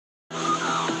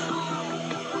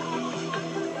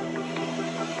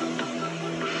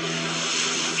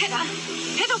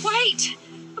Heather, wait.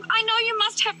 Look, I know you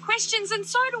must have questions, and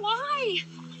so do I.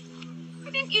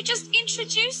 Why didn't you just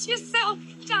introduce yourself,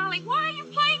 darling? Why are you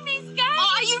playing these games?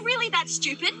 Oh, are you really that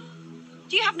stupid?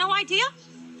 Do you have no idea?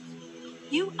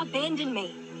 You abandoned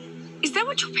me. Is that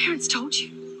what your parents told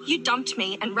you? You dumped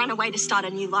me and ran away to start a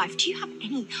new life. Do you have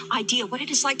any idea what it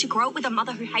is like to grow up with a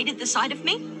mother who hated the sight of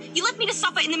me? You left me to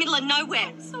suffer in the middle of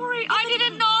nowhere. Sorry, I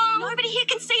didn't know. Nobody here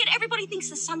can see it. Everybody thinks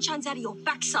the sun shines out of your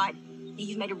backside.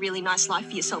 You've made a really nice life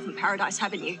for yourself in paradise,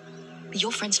 haven't you? But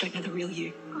your friends don't know the real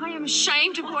you. I am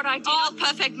ashamed of what I did. Oh,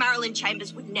 perfect Marilyn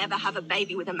Chambers would never have a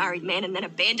baby with a married man and then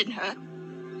abandon her.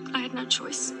 I had no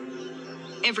choice.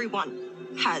 Everyone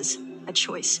has a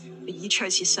choice, but you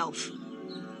chose yourself.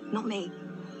 Not me.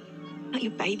 Not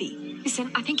your baby.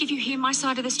 Listen, I think if you hear my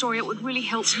side of the story, it would really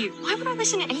help you. Why would I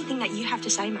listen to anything that you have to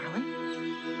say,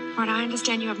 Marilyn? Right, I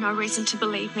understand you have no reason to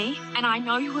believe me, and I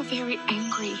know you were very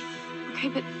angry. Okay,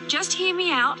 but just hear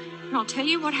me out, and I'll tell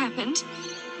you what happened.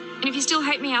 And if you still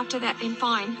hate me after that, then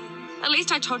fine. At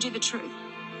least I told you the truth.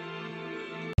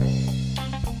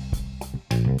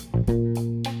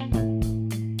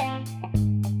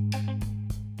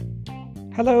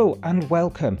 Hello and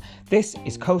welcome. This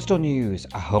is Coastal News,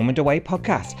 a home and away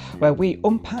podcast where we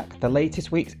unpack the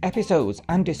latest week's episodes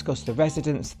and discuss the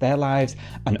residents, their lives,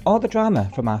 and all the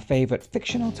drama from our favourite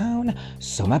fictional town,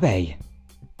 Summer Bay.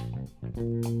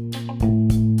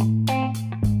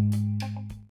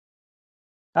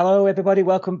 Hello everybody,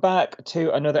 welcome back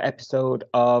to another episode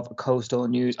of Coastal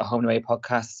News, a home and away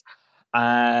podcast.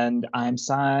 And I'm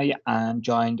Si, and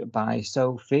joined by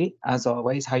Sophie, as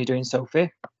always. How are you doing,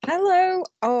 Sophie? Hello.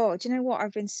 Oh, do you know what?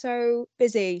 I've been so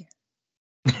busy.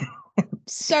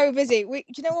 So busy. Do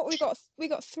you know what? We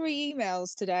got 3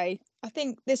 emails today. I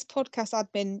think this podcast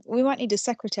admin, we might need a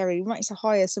secretary. We might need to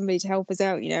hire somebody to help us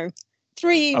out, 3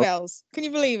 emails. Can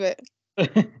you believe it? 3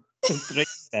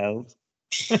 emails.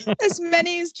 As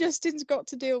many as Justin's got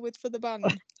to deal with for the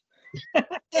band.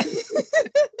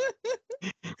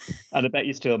 And I bet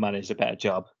you still managed a better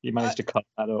job. You managed to cut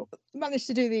that up. Managed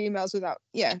to do the emails without,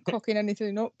 cocking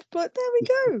anything up. But there we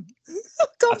go. I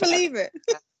can't believe it.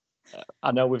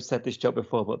 I know we've said this job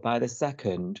before, but by the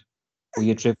second, were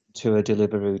you driven to a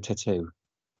Deliveroo tattoo?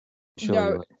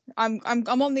 Sure. No,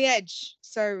 I'm on the edge.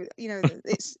 So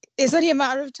it's only a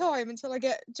matter of time until I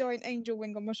get a giant angel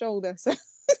wing on my shoulder. So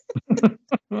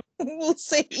we'll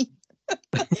see.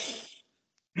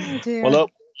 Oh dear. Well,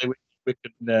 hopefully we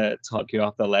can talk you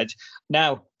off the ledge.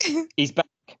 Now, he's back.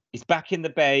 He's back in the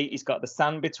bay. He's got the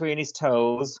sand between his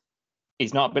toes.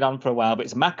 He's not been on for a while, but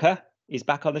it's Macca. He's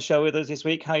back on the show with us this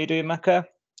week. How are you doing, Macca?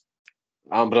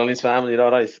 I'm brilliant, family. You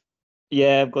all right?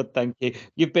 Yeah, I'm good, thank you.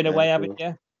 You've been away, haven't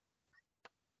you?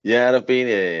 Yeah, I've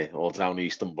been all down the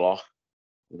Eastern Bloc.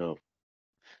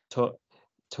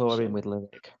 Touring with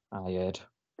Lyric, I heard.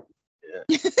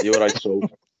 Yeah, you all right, so?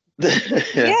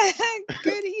 Yeah,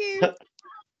 good at you.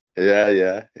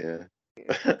 Yeah.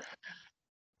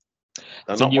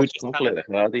 They're So not you much just cough lyric,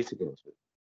 are they, to go to?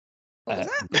 What was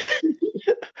that?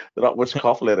 They're not much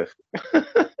cough lyric.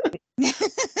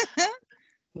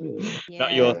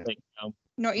 Not your thing, no.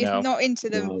 Not into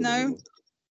them, no.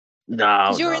 No.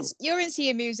 'Cause you're into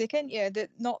your music, aren't you?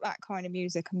 Not that kind of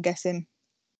music, I'm guessing.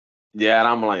 Yeah,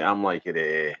 I'm like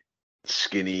a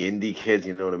skinny indie kid.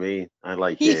 You know what I mean? I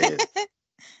like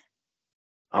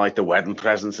I like the Wedding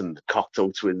Presents and the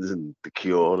Cocteau Twins and the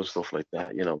Cure and stuff like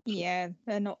that. Yeah,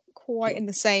 they're not quite in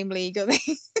the same league, are they?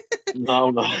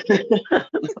 No. The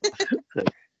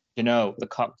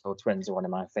Cocteau Twins are one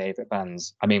of my favourite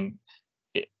bands. I mean,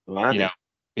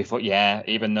 before,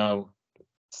 even though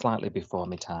slightly before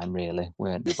my time, really,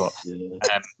 weren't they? But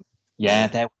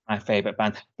they're my favourite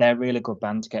band. They're a really good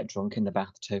band to get drunk in the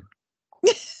bath too.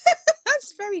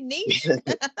 That's very niche. Yeah.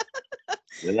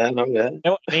 You know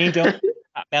what I mean?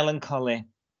 That melancholy.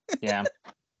 Yeah.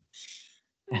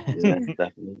 Yeah,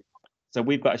 definitely. So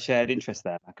we've got a shared interest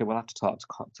there. Okay, we'll have to talk to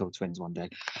Cocteau Twins one day.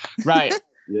 Right.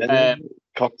 Yeah.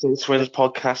 Cocteau Twins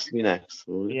podcast me next.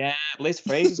 Yeah, Liz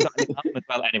Fraser's got an album as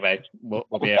well. Anyway, we'll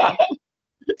be here.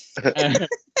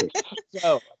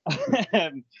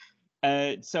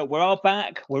 So we're all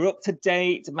back. We're up to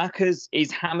date. Macca's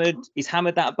he's hammered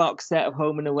that box set of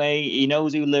Home and Away. He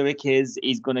knows who Lyric is.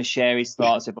 He's going to share his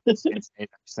thoughts about today's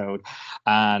episode.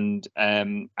 And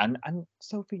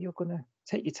Sophie, you're going to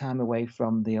take your time away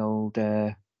from the old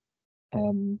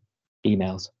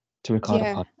emails to record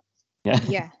a podcast.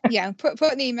 Yeah. Put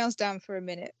the emails down for a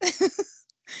minute. Right.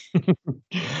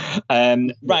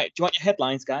 Do you want your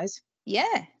headlines, guys?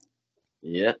 Yeah.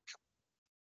 Yeah.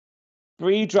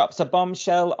 Bree drops a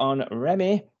bombshell on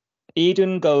Remy.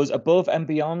 Eden goes above and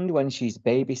beyond when she's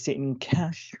babysitting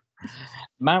Cash.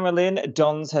 Marilyn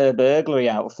dons her burglary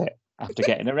outfit after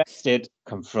getting arrested,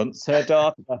 confronts her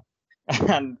daughter,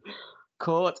 and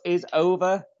court is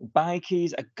over.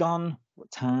 Bikies are gone, but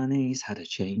Tani's had a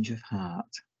change of heart.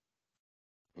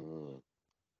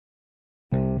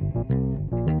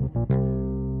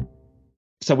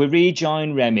 So we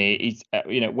rejoin Remy. He's,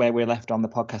 where we left on the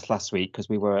podcast last week, because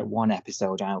we were at one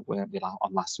episode out, weren't we,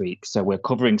 on last week? So we're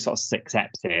covering sort of 6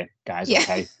 eps here, guys. Yeah.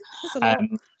 Okay.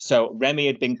 So Remy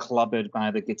had been clobbered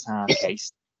by the guitar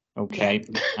case. Okay,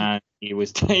 and he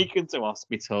was taken to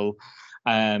hospital.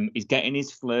 He's getting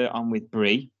his flirt on with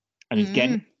Brie, and he's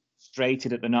getting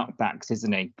frustrated at the knockbacks,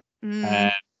 isn't he?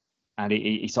 And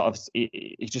he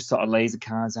just sort of lays the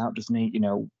cards out, doesn't he? You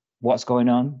know, what's going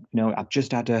on? You know, I've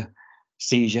just had a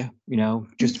seizure, you know,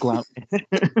 just go out.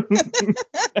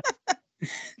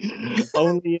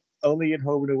 only in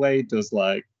Home and Away does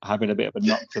like having a bit of a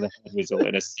knock to the head result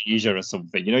in a seizure or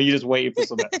something. You know, you're just waiting for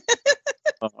something.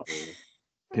 Oh,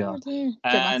 God.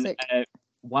 And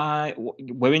why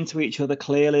we're into each other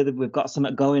clearly. We've got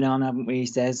something going on, haven't we? He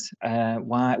says,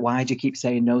 why do you keep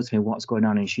saying no to me? What's going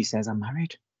on? And she says, I'm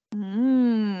married.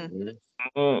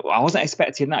 Oh, I wasn't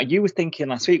expecting that. You were thinking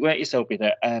last week, weren't you, Sophie,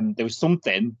 that there was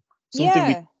something we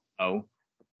didn't know,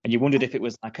 and you wondered if it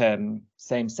was like a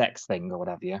same-sex thing or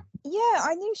whatever. Yeah,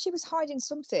 I knew she was hiding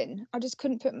something. I just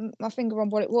couldn't put my finger on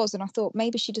what it was, and I thought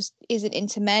maybe she just isn't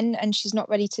into men and she's not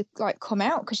ready to like come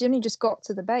out, because she only just got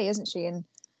to the Bay, isn't she? And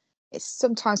it's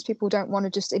sometimes people don't want to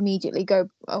just immediately go,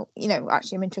 oh, you know,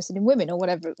 actually I'm interested in women or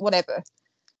whatever.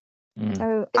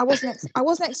 So I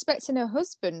wasn't expecting a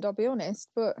husband, I'll be honest,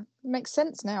 but it makes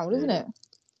sense now, doesn't it?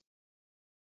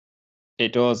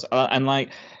 It does. And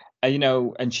like, you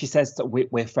know, and she says that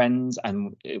we're friends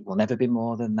and it will never be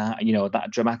more than that. You know, that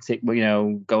dramatic, you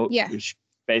know,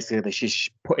 basically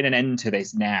she's putting an end to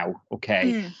this now.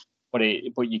 Okay. But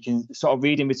you can sort of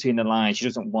read in between the lines, she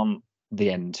doesn't want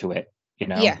the end to it, you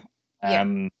know?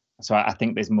 So I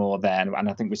think there's more there. And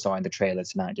I think we saw in the trailer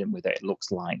tonight, didn't we, that it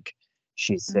looks like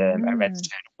she's ready to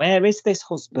turn. Where is this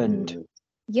husband?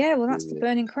 Yeah, well, that's the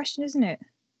burning question, isn't it?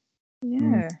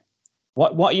 Yeah.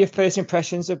 What are your first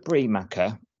impressions of Brie,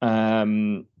 Macca?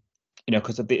 You know,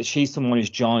 because she's someone who's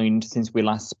joined since we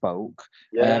last spoke.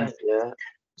 I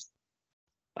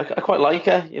quite like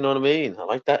her. You know what I mean? I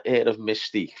like that air of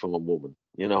mystique from a woman.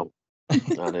 You know,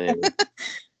 and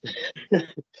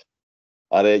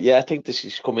I think that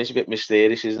she's come in a bit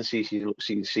mysterious, isn't she?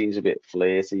 She seems a bit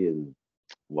flirty and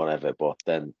whatever, but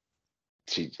then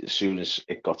as soon as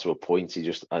it got to a point, she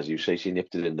just, as you say, she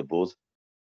nipped it in the bud.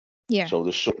 Yeah. So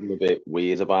there's something a bit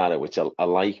weird about it, which I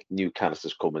like new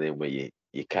characters coming in where you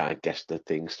can't guess the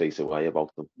thing straight away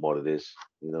about them, what it is,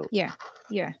 you know. Yeah.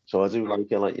 So I do like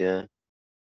it, like Yeah.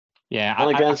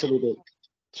 And again,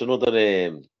 it's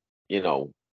another you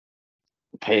know,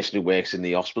 person who works in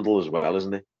the hospital as well,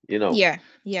 isn't it? You know. Yeah.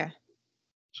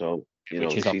 So you know,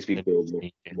 she's been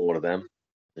building more of them.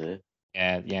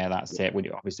 Yeah, that's it. We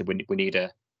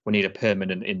need a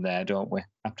permanent in there, don't we?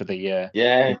 After the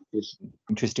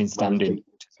interesting standing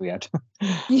we had.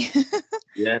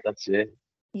 Yeah, that's it.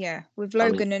 Yeah, with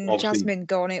Logan and Jasmine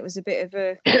gone, it was a bit of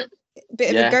a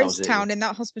ghost town in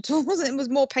that hospital, wasn't it? It was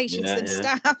more patients than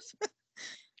staff.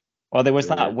 Well, there was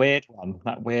that weird one,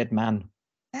 that weird man.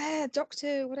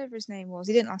 Doctor, whatever his name was.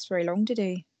 He didn't last very long, did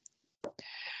he?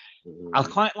 I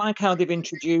quite like how they've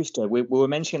introduced her. We were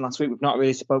mentioning last week, we've not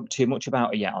really spoke too much about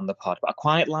her yet on the pod, but I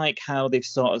quite like how they've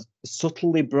sort of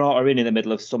subtly brought her in the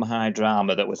middle of some high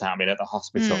drama that was happening at the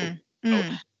hospital.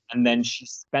 And then she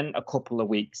spent a couple of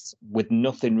weeks with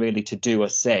nothing really to do or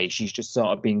say. She's just sort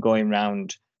of been going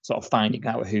around sort of finding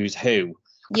out who's who.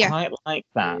 I quite like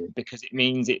that because it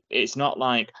means it's not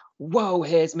like, whoa,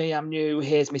 here's me, I'm new,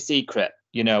 here's my secret.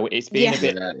 You know, it's been a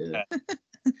bit...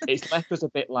 It's left us a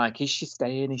bit like, is she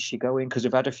staying? Is she going? Because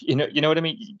we've had a few, you know what I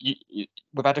mean?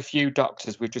 We've had a few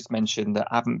doctors we've just mentioned that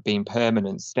haven't been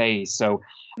permanent stays. So,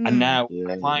 and now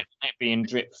I quite like being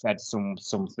drip fed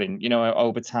something, you know,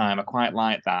 over time. I quite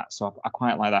like that. So I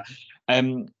quite like that.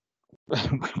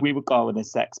 We would go with a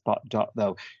sex pot dot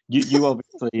though. You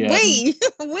obviously we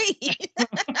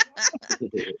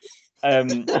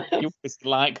you always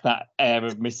like that air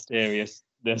of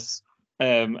mysteriousness.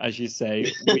 As you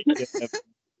say,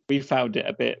 we found it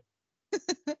a bit.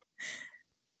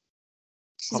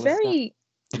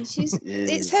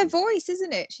 It's her voice,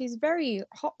 isn't it? She's very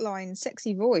hotline,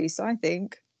 sexy voice, I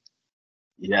think.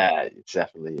 Yeah, it's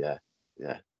definitely, yeah.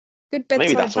 Good bedside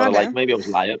Maybe that's what I manner. like. Maybe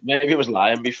I was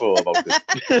lying before about it.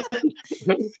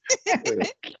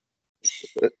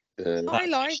 I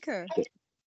like her.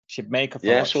 She'd make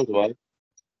a so do I.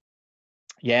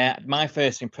 Yeah, my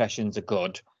first impressions are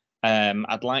good.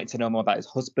 I'd like to know more about his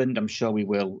husband. I'm sure we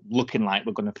will. Looking like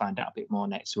we're going to find out a bit more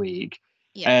next week.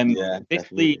 Yeah. This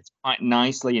Definitely. leads quite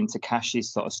nicely into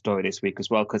Cash's sort of story this week as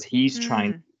well, because he's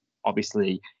trying to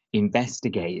obviously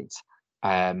investigate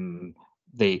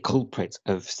the culprit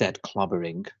of said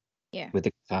clobbering with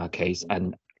the guitar case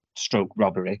and stroke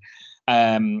robbery.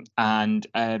 And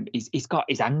he's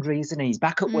angry, isn't he? He's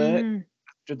back at work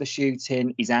after the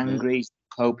shooting. He's angry, he's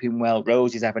coping well.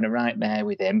 Rose is having a nightmare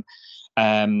with him.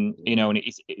 And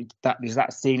there's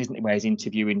that scene, isn't it, where he's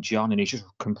interviewing John and he's just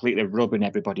completely rubbing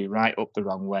everybody right up the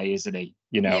wrong way, isn't he?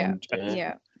 We've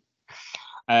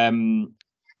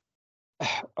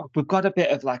got a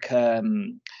bit of like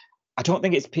I don't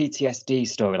think it's PTSD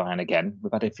storyline again.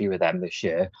 We've had a few of them this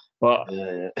year, but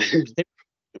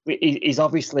he's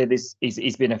obviously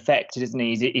he's been affected, isn't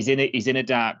he? He's in a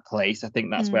dark place. I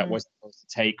think that's where we're supposed to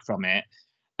take from it.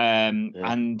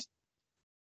 And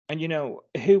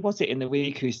who was it in the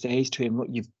week who says to him, "Look,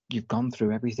 you've gone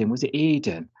through everything"? Was it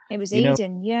Eden? It was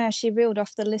Eden. Yeah, she reeled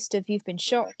off the list of you've been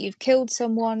shot, you've killed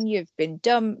someone, you've been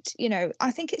dumped.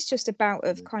 I think it's just a bout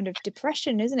of kind of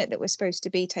depression, isn't it, that we're supposed to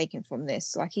be taking from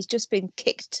this? Like he's just been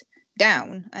kicked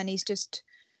down and he's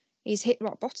hit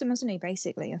rock bottom, hasn't he?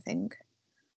 Basically, I think.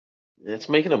 It's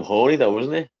making him horny, though,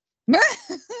 isn't it?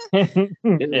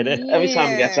 Every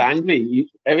time he gets angry,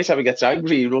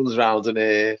 he runs around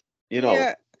and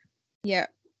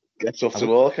gets off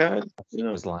to all kinds. It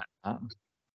was like that.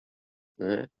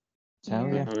 Yeah. Tell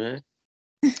you.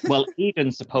 Well,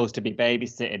 Eden's supposed to be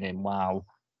babysitting him while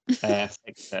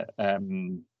Flick's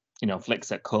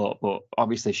at court, but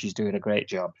obviously she's doing a great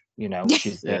job.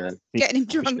 She's getting him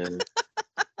drunk.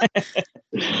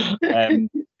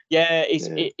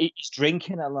 He's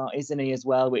drinking a lot, isn't he, as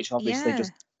well? Which obviously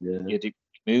just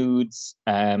moods.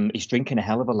 He's drinking a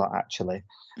hell of a lot, actually.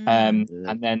 And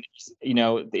then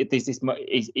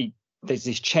there's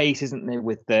this chase, isn't there,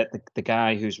 with the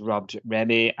guy who's robbed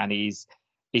Remy, and he's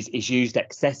used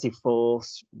excessive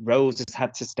force. Rose has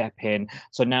had to step in,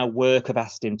 so now work have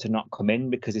asked him to not come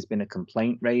in because there's been a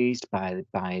complaint raised by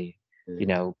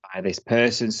this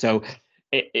person. So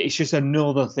it's just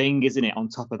another thing, isn't it, on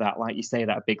top of that, like you say,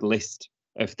 that big list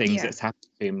of things that's happened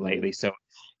to him lately. So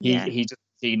he doesn't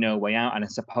see no way out, and I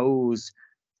suppose,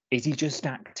 is he just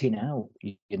acting out?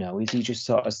 Is he just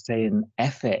sort of saying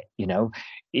F it?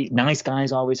 Nice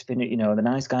guys always finish. The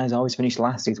nice guys always finish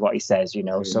last, is what he says.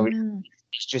 So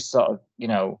it's just sort of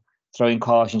throwing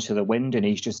caution to the wind, and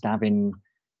he's just having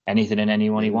anything and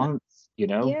anyone he wants.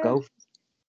 Go.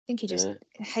 I think he just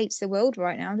hates the world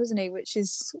right now, doesn't he? Which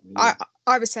is,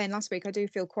 I was saying last week, I do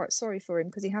feel quite sorry for him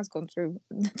because he has gone through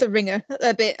the ringer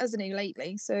a bit, hasn't he,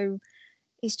 lately? So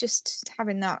he's just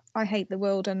having that I hate the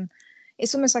world, and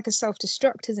it's almost like a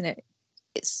self-destruct, isn't it?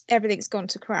 It's everything's gone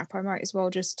to crap. I might as well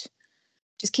just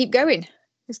keep going,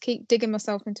 just keep digging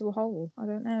myself into a hole. I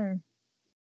don't know.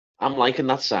 I'm liking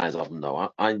that side of him,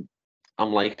 though. I'm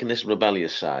liking this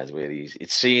rebellious side where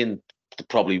it's seeing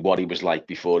probably what he was like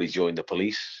before he joined the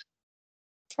police.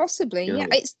 Possibly,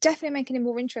 it's definitely making him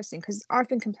more interesting because I've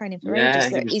been complaining for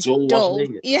ages that he's dull.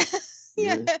 Yeah.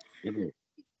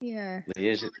 He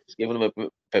is. It's giving him a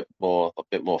bit more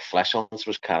flesh onto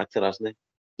his character, hasn't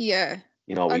he? Yeah.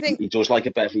 He does like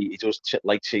a bevy. He does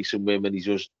like chasing women. He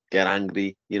does get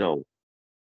angry.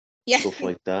 Stuff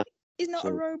like that. He's not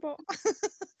a robot.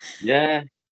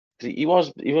 He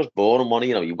was born on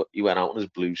money. He went out in his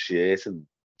blue shirt and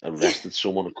arrested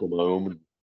someone and come home and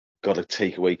got a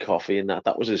takeaway coffee, and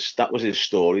that was his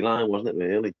storyline, wasn't it?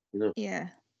 Really, Yeah.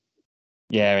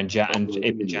 Yeah, and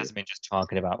Jasmine just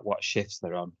talking about what shifts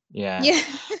they're on. Yeah. It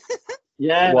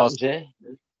was.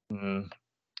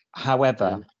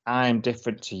 However, I'm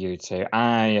different to you two.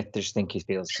 I just think he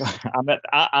feels.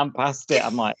 I'm past it.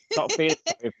 I'm like, stop feeling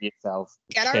sorry for yourself.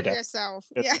 Get over yourself.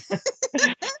 Yeah.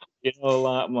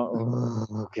 Like,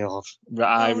 oh god,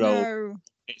 I roll. No.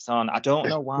 It's on. I don't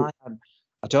know why.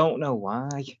 I don't know why.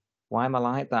 Why am I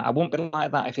like that? I wouldn't be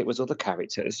like that if it was other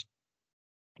characters.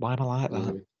 Why am I like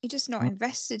that? You're just not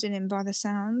invested in him by the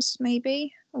sounds,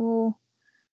 maybe, or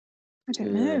I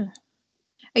don't know.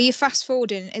 Are you fast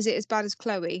forwarding? Is it as bad as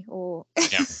Chloe, or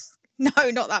no,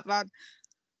 not that bad?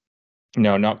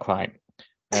 No, not quite.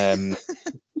 But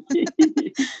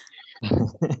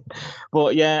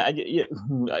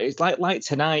it's like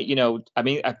tonight.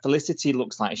 Felicity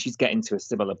looks like she's getting to a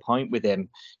similar point with him.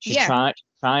 She's tried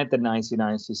the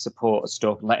nicey support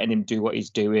stuff, letting him do what he's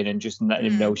doing and just letting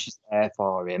him know she's there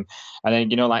for him. And then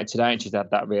like tonight, she's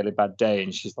had that really bad day,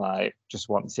 and she's like just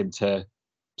wants him to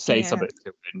say something to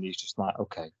him, and he's just like,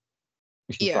 okay.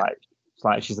 She's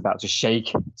like she's about to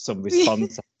shake some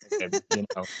response. At him,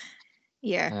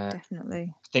 Yeah,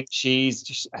 definitely. I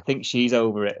think she's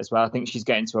over it as well. I think she's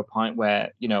getting to a point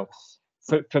where, you know,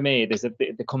 for me, there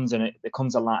comes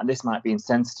a line, and this might be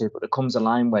insensitive, but there comes a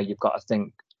line where you've got to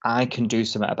think, I can do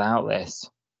something about this.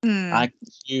 I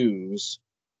can choose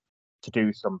to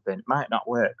do something. It might not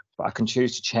work, but I can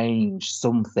choose to change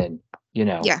something, you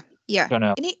know. Yeah. Don't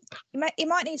know. You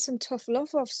might need some tough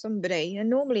love off somebody, and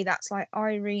normally that's like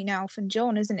Irene, Alf, and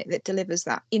John, isn't it? That delivers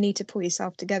that. You need to pull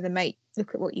yourself together, mate.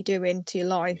 Look at what you're doing to your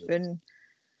life, and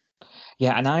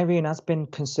yeah. And Irene has been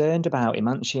concerned about him,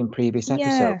 hasn't she, in previous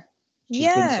episodes? She's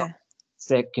been sort of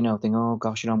sick, you know, thinking, oh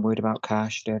gosh, you know, I'm worried about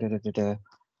Cash. Da, da, da, da, da.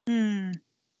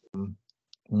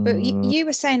 But you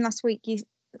were saying last week,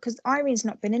 because Irene's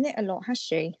not been in it a lot, has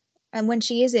she? And when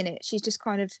she is in it, she's just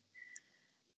kind of,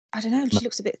 I don't know, she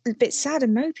looks a bit sad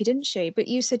and mopey, didn't she? But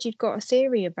you said you'd got a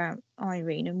theory about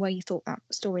Irene and where you thought that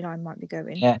storyline might be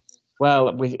going. Yeah,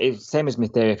 well, it's same as my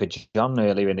theory for John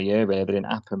earlier in the year, really, but it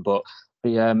didn't happen. But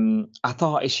I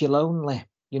thought, is she lonely?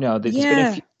 You know, there's been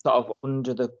a few sort of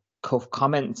under the cuff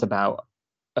comments about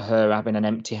her having an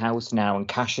empty house now, and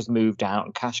Cash has moved out,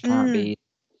 and Cash can't be.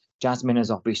 Jasmine has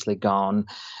obviously gone,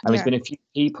 and there's been a few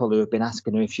people who have been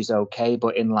asking her if she's okay,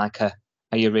 but in like a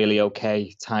 "Are you really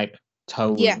okay?" type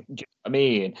tone. Yeah. Do you know what I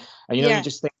mean? And you know, you're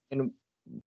just thinking,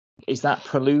 is that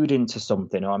preluding to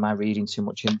something, or am I reading too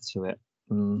much into it?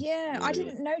 Yeah, I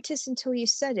didn't notice until you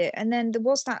said it. And then there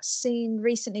was that scene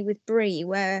recently with Bree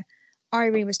where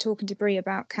Irene was talking to Bree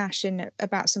about Cash and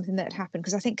about something that had happened,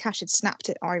 because I think Cash had snapped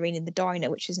at Irene in the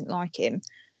diner, which isn't like him.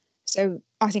 So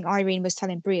I think Irene was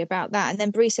telling Bree about that, and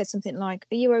then Bree said something like,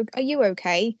 "Are you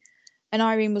okay?" And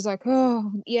Irene was like,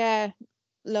 "Oh yeah,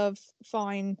 love,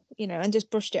 fine," you know, and just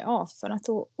brushed it off. And I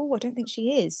thought, oh, I don't think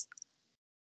she is.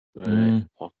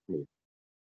 Possibly.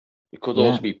 It could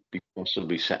also be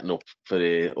possibly setting up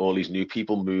for all these new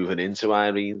people moving into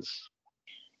Irene's.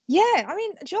 Yeah, I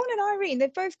mean, John and Irene,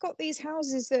 they've both got these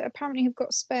houses that apparently have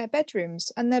got spare bedrooms,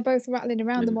 and they're both rattling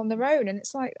around them on their own. And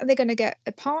it's like, are they going to get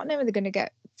a partner? Are they going to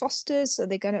get fosters? Are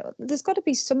they going to? There's got to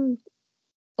be some.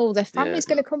 Oh, their family's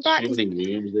going to come back. So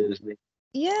many rooms there, isn't it?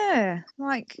 Yeah,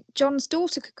 like John's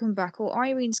daughter could come back, or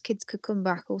Irene's kids could come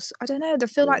back, or I don't know. They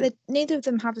feel like neither of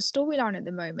them have a storyline at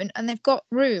the moment, and they've got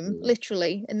room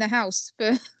literally in the house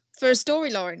for a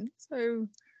storyline. So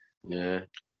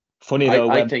funny though.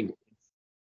 I think.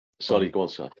 Sorry, go on,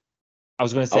 sir. I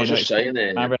was going to say. I was just saying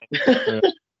there. Marilyn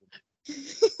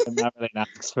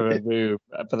asks for a room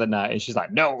for the night, and she's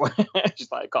like, "No."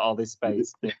 She's like, got all this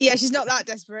space. Yeah, she's not that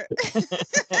desperate.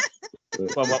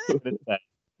 Well, what was I going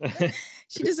to say?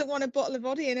 She doesn't want a bottle of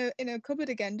body in a cupboard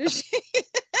again, does she?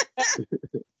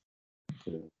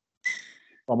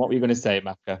 Well, what were you going to say,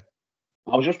 Macca?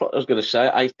 I was going to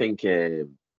say, I think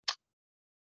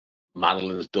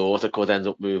Madeline's daughter could end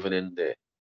up moving in there.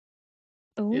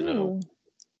 Oh, you know,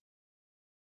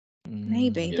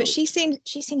 maybe, but she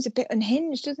seems a bit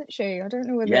unhinged, doesn't she? I don't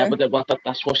know whether. Yeah, but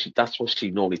that's what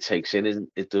she normally takes in, isn't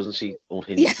it? Doesn't she?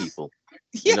 Unhinged people,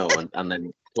 you know, and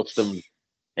then puts them,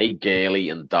 hey, girly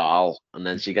and doll, and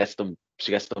then she gets them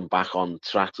back on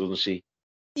track, doesn't she?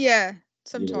 Yeah,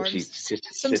 sometimes. You know,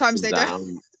 sometimes they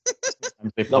don't.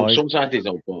 No, sometimes they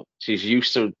don't. But she's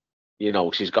used to, you know,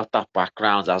 she's got that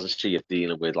background, hasn't she, of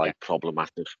dealing with like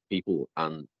problematic people,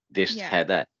 and this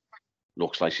Heather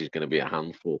looks like she's going to be a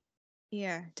handful.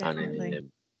 Yeah, definitely. And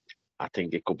I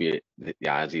think it could be the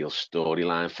ideal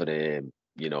storyline for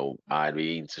you know,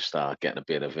 Irene to start getting a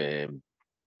bit of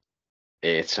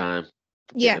airtime,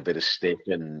 getting a bit of stick,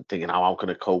 and thinking, how can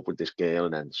I cope with this girl,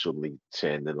 and then suddenly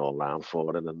turning it all around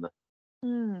for her, and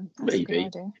maybe,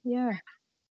 yeah.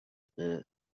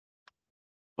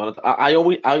 But I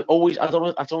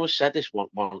don't know said this one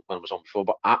when I was on before,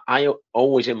 but I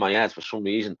always in my head, for some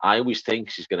reason, I always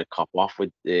think she's going to cop off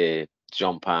with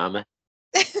John Palmer.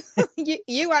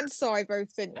 you and Si both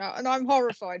think that, and I'm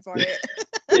horrified by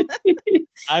it.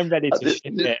 I'm ready to ship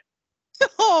it.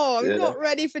 Oh, I'm not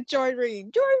ready for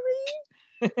Joyreen.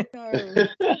 No.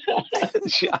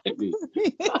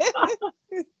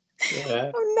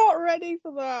 I'm not ready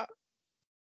for that.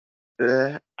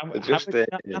 Just not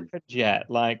happened yet.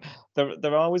 Like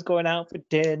they're always going out for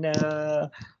dinner,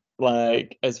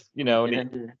 like, as you know.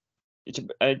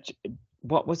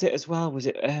 What was it as well? Was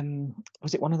it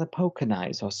one of the poker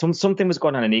nights or something was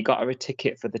going on, and he got her a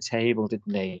ticket for the table,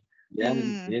 didn't he? Yeah,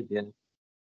 he did, yeah.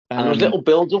 And there was little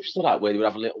build-ups to that where they were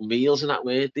having little meals and that,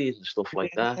 weren't they, and stuff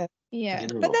like that. Yeah, you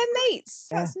know, but they're mates.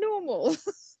 That's normal.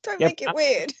 Don't make it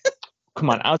weird.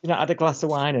 Come on, how did I had a glass of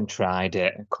wine and tried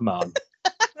it? Come on.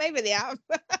 Maybe they have.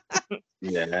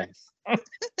 Yeah.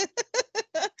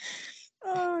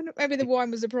 Oh, maybe the wine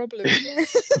was a problem.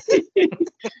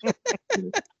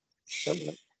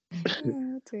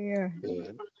 dear.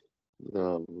 Yeah.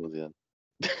 No, bloody hell.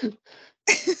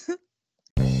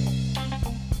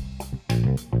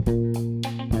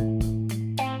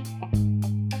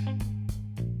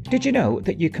 Did you know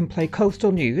that you can play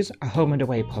Coastal News, a home and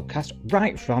away podcast,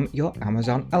 right from your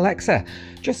Amazon Alexa?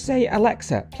 Just say,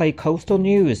 Alexa, play Coastal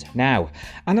News now.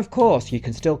 And of course, you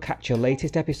can still catch your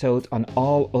latest episodes on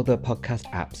all other podcast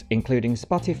apps, including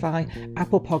Spotify,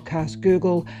 Apple Podcasts,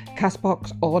 Google,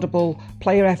 Castbox, Audible,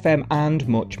 Player FM, and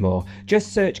much more.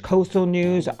 Just search Coastal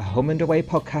News, a home and away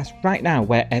podcast right now,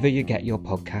 wherever you get your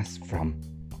podcasts from.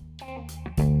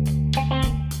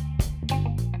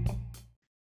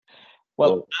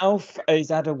 Well, Alf has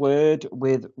had a word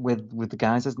with the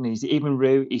guys, hasn't he? Even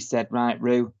Rue, he said, right,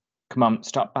 Rue, come on,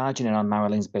 stop barging in on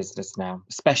Marilyn's business now,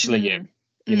 especially you.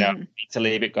 You know, you need to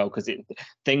leave it go because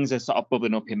things are sort of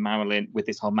bubbling up in Marilyn with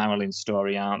this whole Marilyn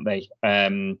story, aren't they?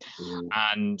 And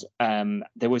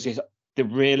there was this,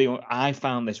 I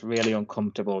found this really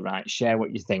uncomfortable, right? Share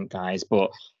what you think, guys. But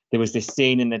there was this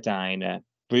scene in the diner,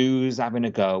 Rue's having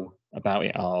a go about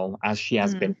it all, as she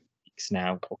has been weeks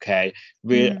now, okay?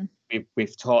 Really.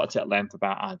 We've talked at length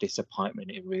about our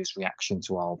disappointment in Rue's reaction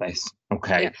to all this,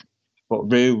 okay? Yeah. But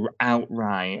Rue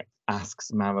outright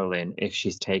asks Marilyn if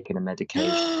she's taken a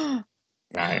medication.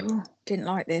 Right? No, didn't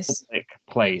like this. Public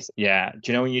place, yeah. Do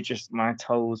you know when my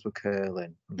toes were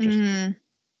curling?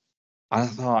 I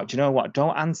thought, do you know what?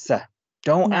 Don't answer.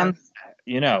 Don't answer.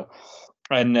 You know.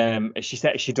 And she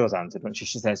said she does answer, don't she?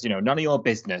 She says, you know, none of your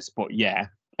business, but yeah.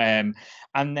 And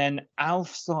then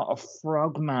Alf sort of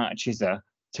frog marches her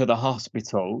to the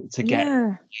hospital to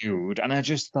get viewed, and I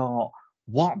just thought,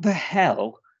 what the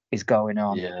hell is going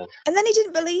on? Yeah. And then he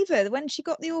didn't believe her when she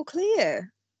got the all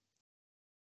clear.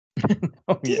 Did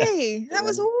he? That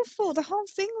was awful. The whole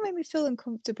thing made me feel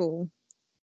uncomfortable.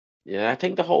 Yeah, I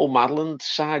think the whole Madeline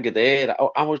saga there,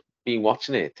 I was been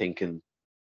watching it thinking,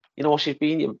 you know, she's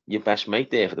been your best mate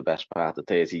there for the best part of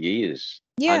 30 years.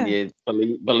 Yeah. And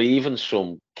you believe in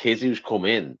some kid who's come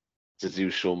in to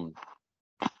do some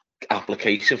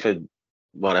application for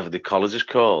whatever the college is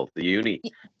called, the uni.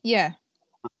 Yeah.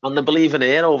 And they believe in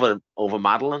her over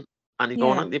Madeline. And you're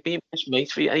going, they've been best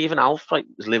mates for you. And even Alf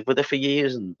has lived with her for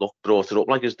years and brought her up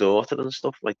like his daughter and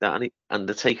stuff like that. And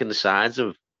they're taking the sides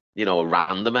of, you know, a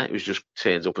randomer who's just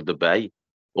turns up at the bay,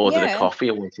 ordered a coffee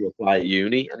and went to apply at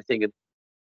uni. And I'm thinking,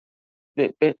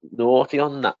 bit naughty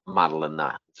on that Madeline,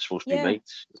 that they're supposed to be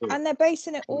mates. And they're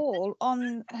basing it all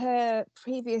on her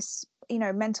previous, you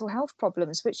know, mental health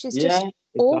problems, which is just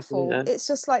awful. Yeah. It's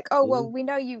just like, oh well, we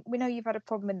know you've had a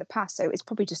problem in the past, so it's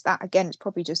probably just that again. It's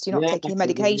probably just you're not taking your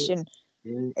medication.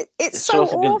 It's so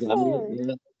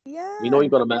awful. Yeah. We know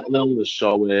you've got a mental illness,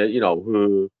 so you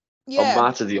know, come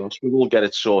back to the hospital, get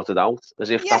it sorted out, as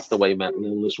if that's the way mental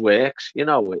illness works. You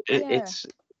know, it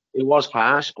was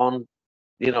harsh on,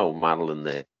 you know, Madeline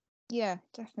there. Yeah,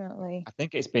 definitely. I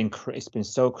think it's been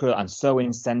so cruel and so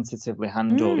insensitively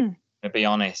handled. To be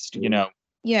honest, you know.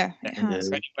 Yeah, it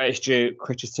has. It's due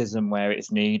criticism where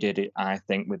it's needed. I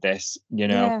think with this, you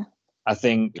know, I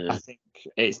think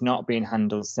it's not being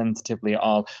handled sensitively at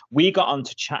all. We got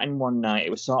onto chatting one night.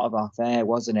 It was sort of off air,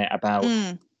 wasn't it? About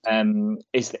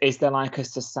is there like a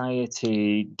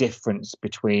society difference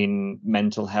between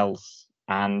mental health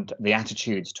and the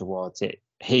attitudes towards it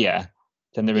here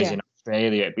than there is in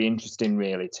Australia? It'd be interesting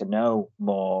really to know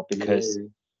more because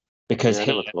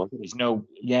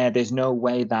here there's no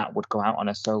way that would go out on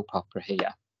a soap opera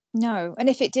here. No, and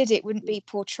if it did, it wouldn't be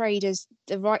portrayed as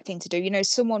the right thing to do. You know,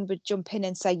 someone would jump in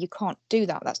and say, you can't do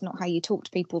that. That's not how you talk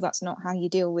to people. That's not how you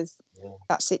deal with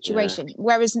that situation.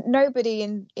 Whereas nobody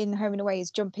in Home and Away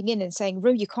is jumping in and saying,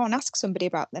 Rue, you can't ask somebody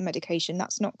about their medication.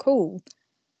 That's not cool.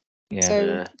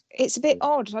 So it's a bit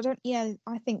odd. I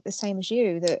think the same as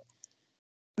you, that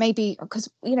maybe because,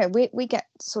 you know, we get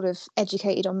sort of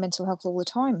educated on mental health all the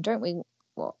time, don't we?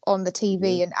 On the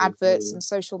TV and adverts and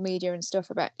social media and stuff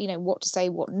about, you know, what to say,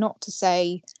 what not to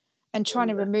say, and trying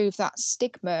to remove that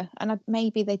stigma. And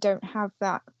maybe they don't have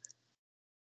that,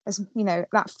 as you know,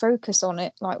 that focus on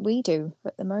it like we do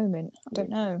at the moment. I don't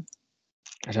know.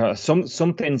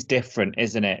 Something's different,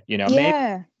 isn't it? You know,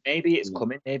 maybe it's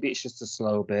coming, maybe it's just a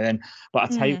slow burn. But I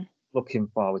tell you, looking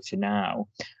forward to now,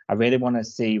 I really want to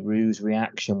see Rue's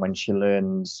reaction when she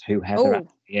learns who Heather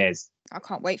actually is. I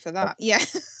can't wait for that. Yeah.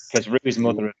 Because Rue's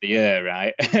Mother of the Year,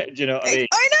 right? Do you know what I mean?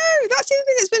 I know. That's the other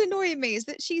thing that's been annoying me, is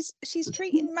that she's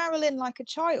treating Marilyn like a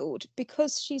child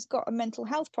because she's got a mental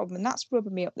health problem, and that's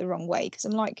rubbing me up the wrong way. Because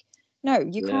I'm like, no,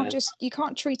 you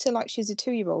can't treat her like she's a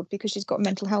 2-year-old because she's got a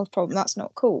mental health problem. That's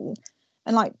not cool.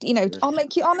 And like, you know, I'll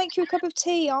make you a cup of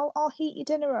tea. I'll heat your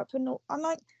dinner up, and I'm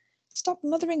like, Stop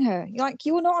mothering her. Like,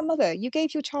 you're not a mother. You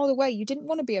gave your child away. You didn't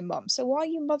want to be a mum. So why are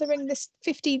you mothering this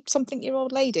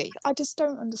 50-something-year-old lady? I just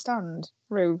don't understand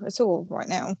Rue at all right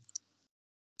now.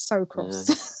 So cross.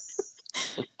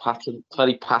 It's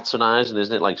very patronising,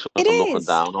 isn't it? Like sort It of looking is.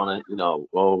 down on it. You know,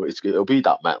 oh, it'll be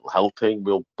that mental health thing.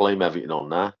 We'll blame everything on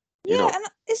that. You Yeah, know. and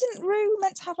isn't Rue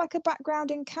meant to have like a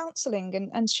background in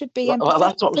counselling and should be Well,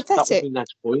 that was empathetic? my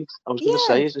next point. I was going to Yeah,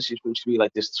 say, isn't she supposed to be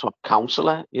like this top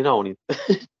counsellor? You know, and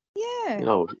yeah, you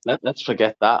know, let's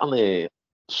forget that and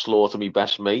slaughter me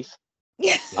best mate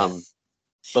yeah, and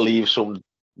believe some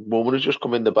woman who's just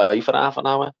come in the bay for half an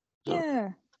hour. So.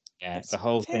 yeah. Yeah, It's the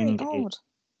whole very thing odd. is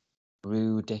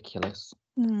ridiculous.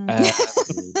 Hmm.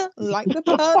 Like the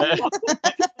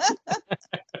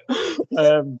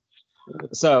pun.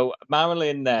 So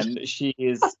Marilyn, then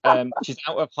she's out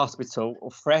of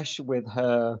hospital, fresh with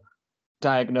her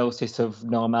diagnosis of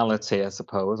normality, I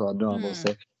suppose, or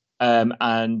normalcy,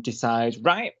 and decides,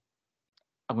 right,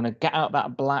 I'm gonna get out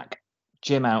that black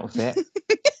gym outfit,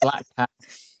 black hat.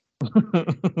 I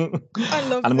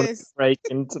love and I'm this.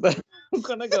 I'm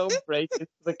gonna go break into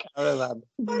the caravan.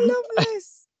 I love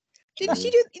this. Did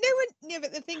she do? You know when? Yeah,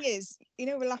 but the thing is,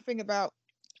 we're laughing about.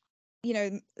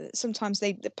 Sometimes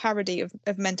the parody of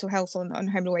mental health on Home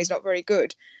and Away is not very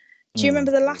good. Do you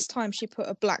remember the last time she put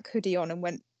a black hoodie on and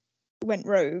went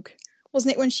rogue?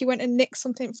 Wasn't it when she went and nicked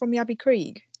something from Yabby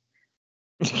Krieg?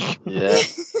 Yeah.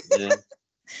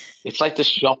 It's like the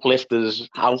shoplifter's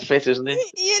outfit, isn't it?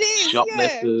 It is.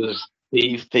 Shoplifters,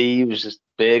 thieves,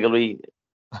 burglary,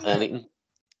 anything.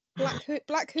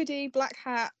 Black hoodie, black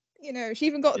hat. She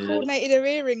even got coordinated her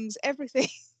earrings, everything.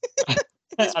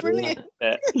 It's brilliant.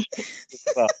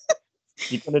 Well,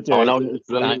 you're gonna do it. Oh no, it was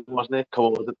brilliant, wasn't it?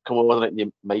 Coordinating your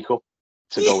makeup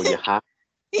to go with your hat.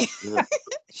 Yeah.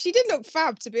 She did look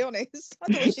fab, to be honest.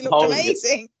 I thought she looked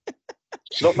amazing.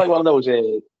 She looked like one of those,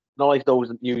 not like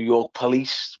those New York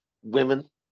police women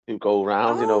who go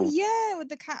around, yeah, with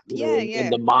the cap. Yeah. In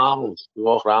the malls, you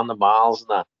walk around the malls and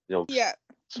that, Yeah.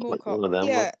 like one of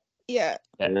them. Yeah.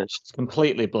 She's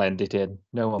completely blended in.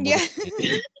 No one. Yeah.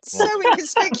 So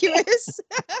inconspicuous.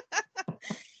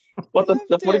 But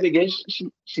the funny thing is,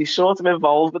 she's sort of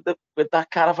involved with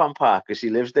that caravan park because she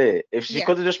lives there. If she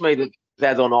could have just made it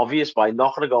dead unobvious by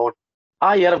knocking and going,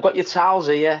 "Ah, yeah, I've got your towels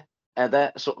here,"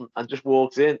 and something, and just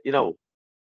walked in,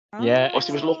 Yeah. Or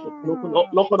she was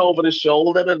looking over his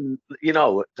shoulder, and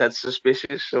that's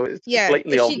suspicious. So it's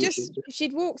blatantly obvious. If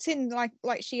she'd walked in like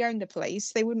she owned the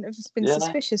place, they wouldn't have been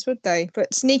suspicious, would they?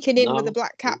 But sneaking in with a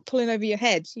black cap pulling over your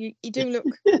head, you do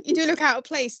look out of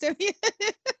place, don't you?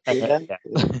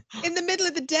 In the middle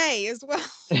of the day as well.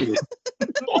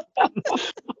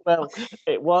 Well,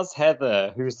 it was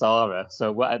Heather who saw her,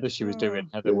 so whatever she was doing,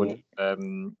 Heather would that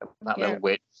little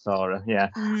witch saw her,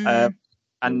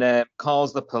 and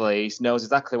calls the police, knows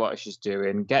exactly what she's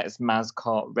doing, gets Maz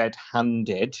caught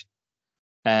red-handed,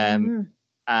 and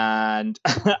I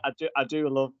do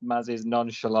love Maz's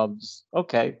nonchalance.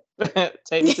 Okay,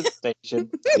 take me to the station.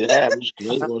 Yeah, it was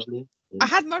great, wasn't it? I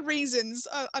had my reasons.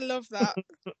 I love that.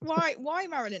 Why,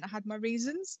 Marilyn? I had my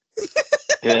reasons.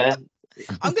 Yeah.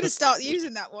 I'm going to start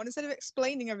using that one instead of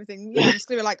explaining everything. I'm just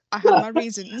going to be like, I had my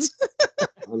reasons. I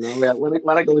know. Yeah.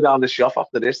 When I go down the shop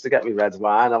after this to get me red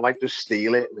wine, I might just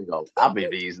steal it and go, "Have me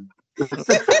reason." Don't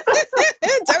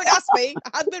ask me.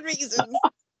 I had my reasons.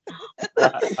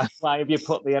 Why have you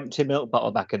put the empty milk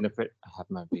bottle back in the fridge? I have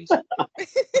my reason.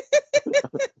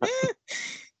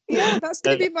 Yeah, that's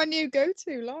going to be my new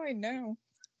go-to line now.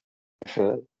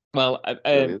 Well,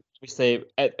 we say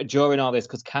during all this,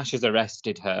 because Cash has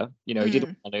arrested her. He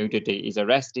didn't want to, did he? He's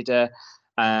arrested her,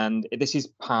 and this is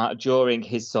part during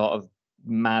his sort of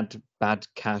mad, bad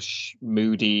Cash,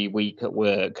 moody week at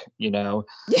work.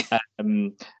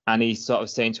 And he's sort of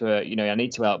saying to her, I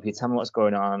need to help you. Tell me what's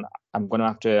going on. I'm gonna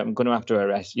have to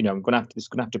arrest. It's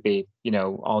gonna have to be,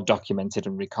 all documented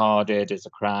and recorded as a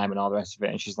crime and all the rest of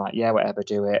it. And she's like, yeah, whatever,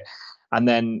 do it. And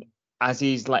then as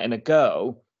he's letting her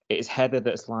go, it's Heather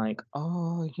that's like,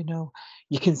 oh,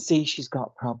 you can see she's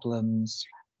got problems,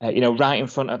 right in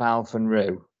front of Alf and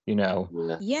Rue,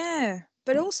 Yeah,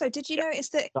 but also, did you notice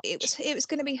that it was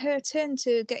going to be her turn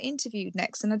to get interviewed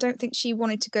next, and I don't think she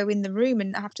wanted to go in the room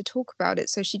and have to talk about it,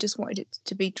 so she just wanted it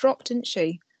to be dropped, didn't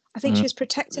she? I think she was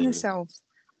protecting herself.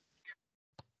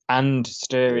 And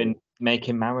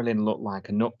making Marilyn look like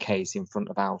a nutcase in front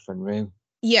of Alf and Rue.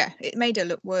 Yeah, it made her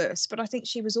look worse. But I think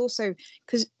she was also,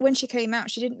 because when she came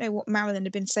out, she didn't know what Marilyn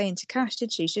had been saying to Cash,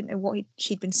 did she? She didn't know what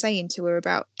she'd been saying to her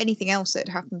about anything else that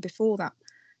had happened before that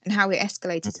and how it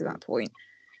escalated to that point.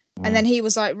 And then he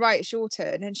was like, right, it's your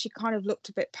turn. And she kind of looked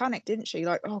a bit panicked, didn't she?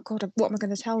 Like, oh, God, what am I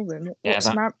going to tell them?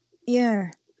 Yeah.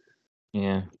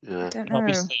 Yeah. Yeah. Don't know.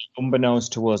 Obviously,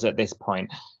 unbeknownst to us at this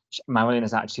point, Marilyn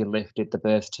has actually lifted the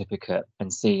birth certificate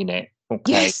and seen it.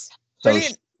 Okay. Yes, So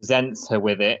brilliant. she presents her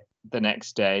with it the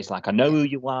next day. It's like, I know who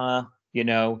you are, you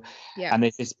know. Yeah. And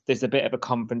there's a bit of a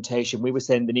confrontation. We were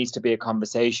saying there needs to be a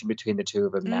conversation between the two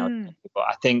of them now. Mm. But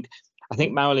I think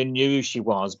Marilyn knew who she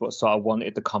was, but sort of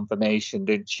wanted the confirmation,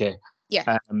 didn't she?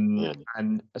 Yeah. Yeah.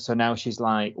 And so now she's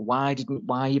like, why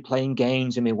are you playing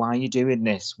games with me? Why are you doing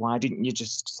this? Why didn't you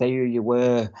just say who you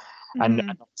were? And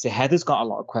obviously Heather's got a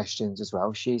lot of questions as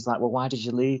well. She's like, well, why did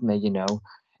you leave me? You know,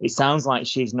 it sounds like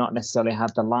she's not necessarily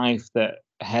had the life that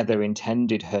Heather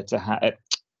intended her to have.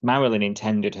 Marilyn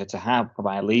intended her to have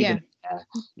by leaving her.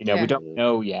 You know, we don't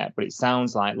know yet, but it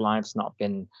sounds like life's not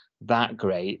been that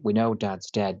great. We know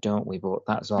Dad's dead, don't we? But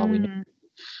that's all we know.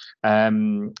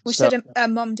 We said her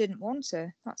mum didn't want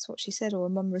her. That's what she said, or her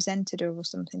mum resented her or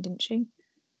something, didn't she?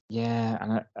 Yeah,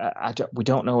 and we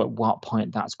don't know at what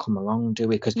point that's come along, do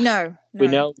we? Because no. We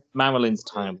know Marilyn's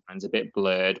timeline's a bit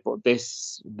blurred, but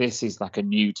this is like a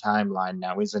new timeline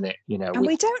now, isn't it? You know, and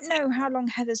we don't know how long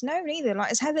Heather's known either. Like,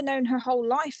 has Heather known her whole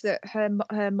life that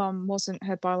her mum wasn't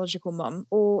her biological mum,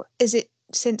 or is it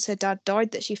since her dad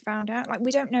died that she found out? Like,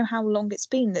 we don't know how long it's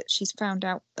been that she's found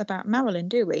out about Marilyn,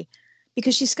 do we?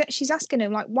 Because she's asking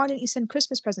him, like, why didn't you send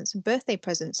Christmas presents and birthday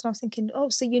presents? And I was thinking, oh,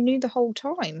 so you knew the whole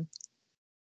time.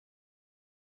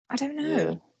 I don't know.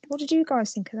 Yeah. What did you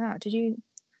guys think of that? Did you?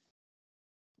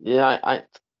 Yeah,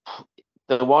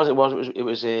 it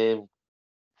was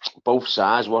both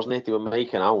sides, wasn't it? They were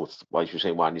making out, like you were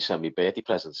saying, why didn't you send me birthday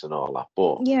presents and all that?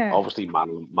 But Yeah. obviously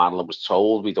Madeline was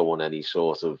told we don't want any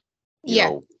sort of, you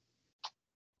know,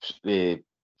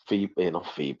 not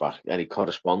feedback, any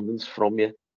correspondence from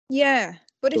you. Yeah,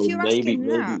 but So if you're asking maybe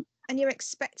that and you're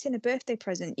expecting a birthday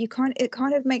present, it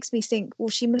kind of makes me think, well,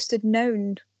 she must have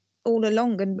known all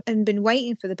along and been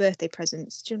waiting for the birthday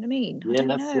presents. Do you know what I mean? Yeah, I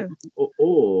don't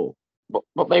know.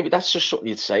 But maybe that's just something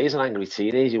you'd say as an angry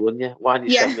teenager, wouldn't you? Why didn't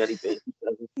you send me any birthday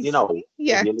presents? You know,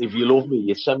 Yeah. if you love me,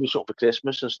 you'd send me something for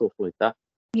Christmas and stuff like that.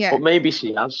 Yeah. But maybe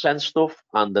she has sent stuff,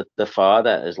 and the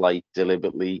father has like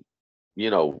deliberately, you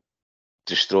know,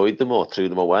 destroyed them or threw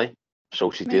them away.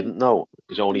 So she didn't know.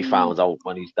 She's only found out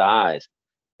when he's died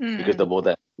because the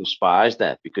mother despised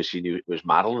her because she knew it was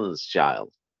Madeline's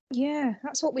child. Yeah,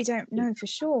 that's what we don't know for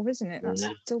sure, isn't it? That's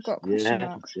still got a question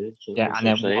mark. Yeah, and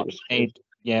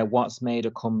then what's made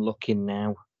her come looking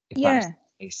now? If that's the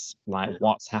case, like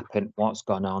what's happened, what's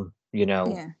gone on, you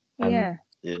know? Yeah.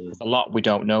 There's a lot we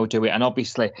don't know, do we? And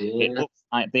obviously, it looks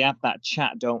like they have that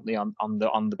chat, don't they, on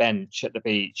the bench at the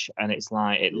beach, and it's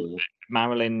like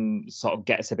Marilyn sort of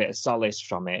gets a bit of solace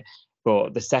from it,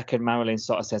 but the second Marilyn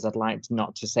sort of says, "I'd like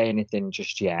not to say anything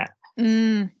just yet."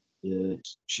 Yeah.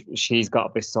 She's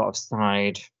got this sort of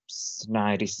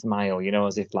snidey smile, you know,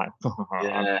 as if like,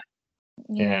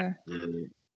 yeah.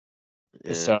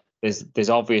 So there's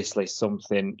obviously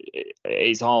something.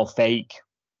 It's all fake.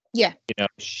 Yeah. You know,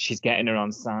 she's getting her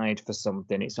on side for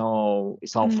something. It's all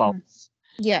false.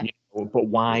 Yeah. You know, but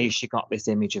why has she got this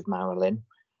image of Marilyn?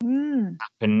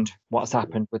 What's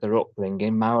happened with her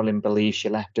upbringing? Marilyn believes she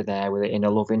left her there with it in a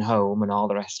loving home and all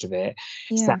the rest of it.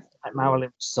 Yeah. Like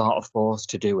Marilyn was sort of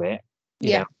forced to do it.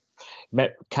 You know,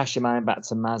 cast your mind back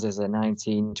to Maz as a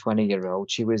 19,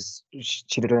 20-year-old. She'd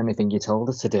have done anything you told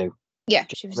her to do. Yeah,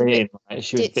 she was a bit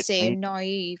ditzy and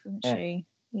naive, wasn't she?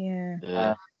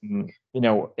 Yeah. You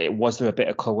know, was there a bit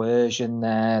of coercion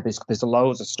there? There's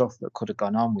loads of stuff that could have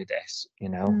gone on with this, you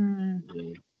know,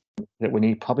 that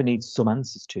we probably need some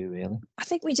answers to, really. I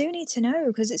think we do need to know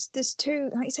because there's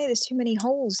too many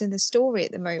holes in the story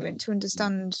at the moment to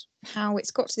understand how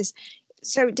it's got to this.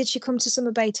 So did she come to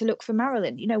Summer Bay to look for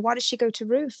Marilyn? You know, why did she go to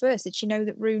Rue first? Did she know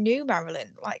that Rue knew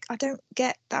Marilyn? Like, I don't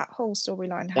get that whole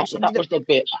storyline. That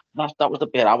was the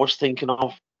bit I was thinking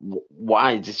of.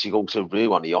 Why did she go to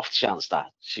Rue on the off chance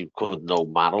that she could know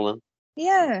Marilyn?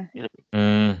 Yeah. You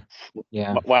know?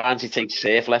 Why didn't she take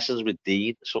surf lessons with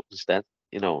Dean or something instead?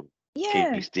 You know,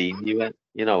 keep his Dean knew it.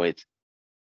 You know, it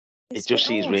just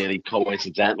seems really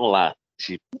coincidental that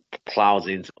she plows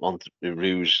onto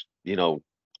Rue's, you know,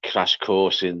 crash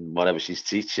course in whatever she's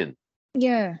teaching.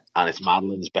 Yeah. And it's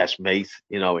Madeline's best mate.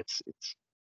 You know, it's.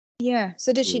 Yeah.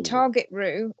 So did she target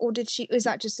Rue, or was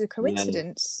that just a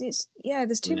coincidence?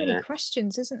 There's too many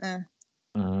questions, isn't there?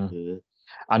 And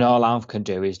all Alf can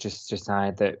do is just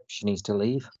decide that she needs to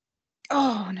leave.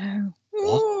 Oh no.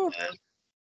 What?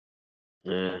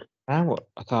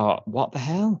 I thought, what the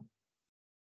hell?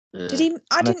 Did he?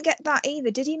 I didn't get that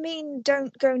either. Did he mean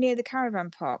don't go near the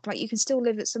caravan park? Like you can still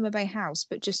live at Summer Bay House,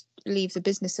 but just leave the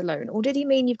business alone? Or did he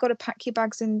mean you've got to pack your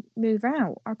bags and move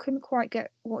out? I couldn't quite get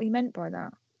what he meant by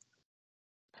that.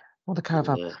 Well, the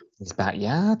caravan Yeah. park in his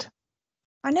backyard.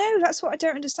 I know, that's what I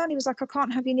don't understand. He was like, I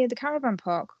can't have you near the caravan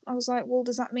park. I was like, well,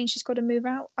 does that mean she's got to move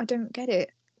out? I don't get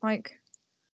it. Like,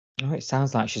 Oh, it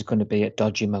sounds like she's going to be at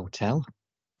Dodgy Motel.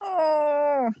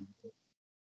 oh.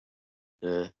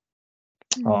 Yeah.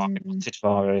 Oh, I'm Hmm. gutted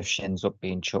for her if she ends up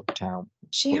being chucked out.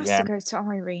 She But has yeah. to go to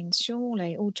Irene's,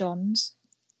 surely, or John's.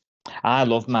 I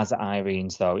love Maz at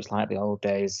Irene's, though. It's like the old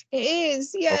days. It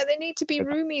is. Yeah, they need to be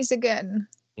roomies again.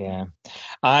 Yeah.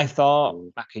 I thought,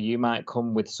 Macca, you might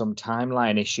come with some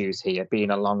timeline issues here,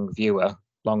 being a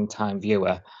long-time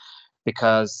viewer,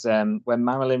 because when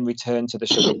Marilyn returned to the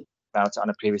show, about it on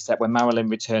a previous set, when Marilyn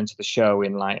returned to the show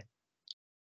in like,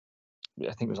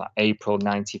 I think it was like April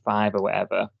 95 or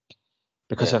whatever,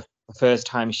 because of the first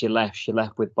time she left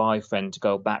with boyfriend to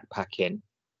go backpacking.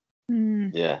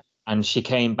 Yeah. And she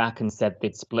came back and said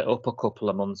they'd split up a couple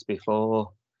of months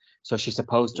before. So she's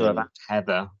supposed to have had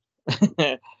Heather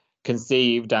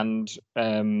conceived and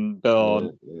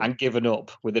born and given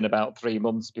up within about 3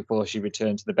 months before she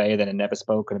returned to the bay then and never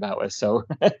spoken about her. So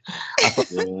I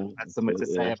thought I had something to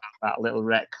say about that little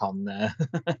retcon there.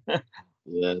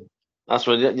 Yeah. That's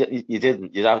what you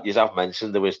didn't. You have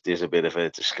mentioned there's a bit of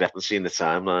a discrepancy in the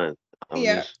timeline.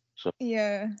 Yeah. So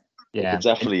Yeah. Yeah. it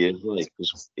definitely is. Like,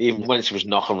 'cause even when she was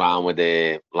knocking around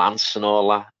with Lance and all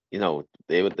that, you know,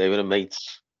 they were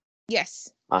mates. Yes.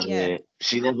 And Yeah.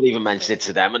 she never even mentioned it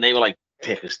to them, and they were like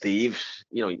pick of thieves.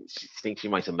 You know, you think she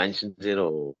might have mentioned it,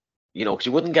 or you know, because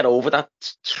you wouldn't get over that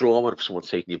trauma of someone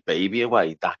taking your baby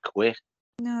away that quick.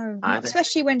 No, either.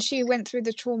 especially when she went through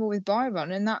the trauma with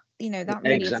Byron, and that, you know, that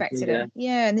really affected her.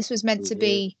 Yeah, and this was meant to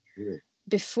be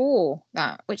before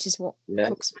that, which is what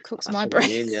cooks my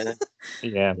brain.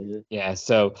 Yeah.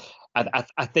 So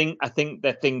I think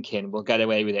they're thinking we'll get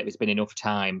away with it. It's been enough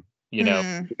time, you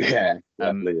know. Yeah,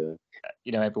 definitely.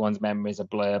 You know, everyone's memories are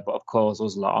blurred, but of course,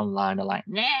 us lot online are like,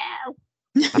 no.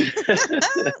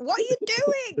 What are you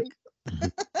doing?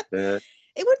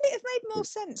 It wouldn't it have made more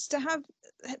sense to have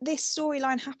this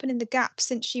storyline happen in the gap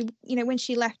since she, you know, when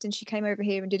she left and she came over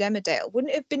here and did Emmerdale?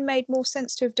 Wouldn't it have been made more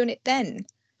sense to have done it then?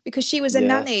 Because she was a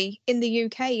nanny in the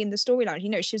UK in the storyline. You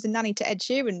know, she was a nanny to Ed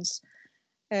Sheeran's,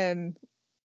 him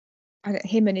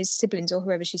and his siblings or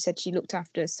whoever she said she looked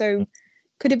after. So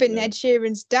could have been Ed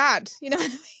Sheeran's dad, you know,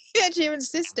 Ed Sheeran's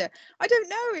sister. I don't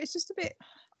know. It's just a bit.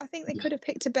 I think they could have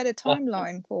picked a better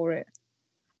timeline for it.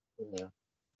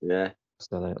 Yeah,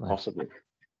 absolutely, possibly.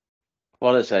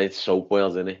 Well, I say it's soap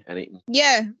boiled, isn't it? Anything.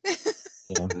 Yeah.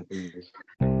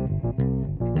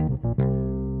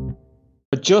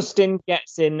 Justin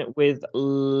gets in with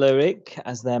Lyric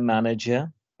as their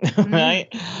manager, right?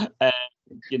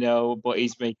 You know, but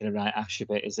he's making a right ash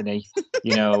of it, isn't he?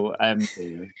 You know,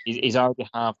 he's already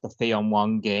half the fee on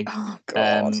one gig. Oh,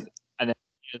 God. And then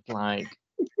he's like,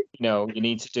 you know, you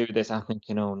need to do this. I'm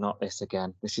thinking, oh, not this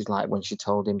again. This is like when she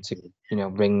told him to, you know,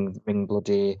 ring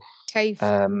bloody Cave.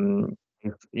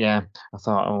 Yeah, I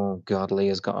thought, oh God,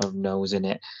 Leah's got her nose in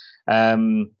it.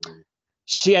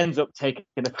 She ends up taking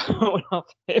a phone off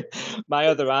him. My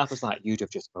other half was like, you'd have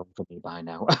just phoned for me by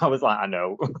now. I was like, I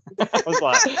know. I was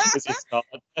like, this is Scott.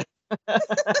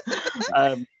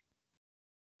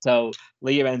 So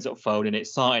Leah ends up phoning it,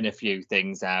 sorting a few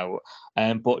things out,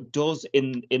 but does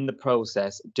in the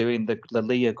process doing the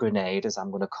Leah grenade, as I'm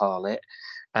going to call it,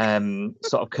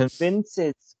 sort of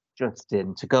convinces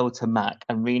Justin to go to Mac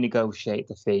and renegotiate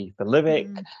the fee for Lyric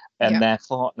and their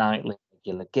fortnightly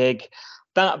regular gig.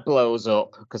 That blows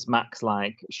up because Mac's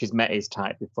like, she's met his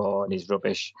type before and he's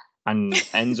rubbish, and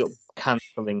ends up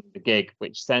cancelling the gig,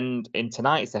 which in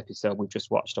tonight's episode we've just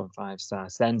watched on 5 Star,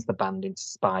 sends the band into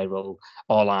spiral,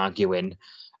 all arguing.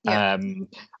 I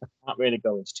can't really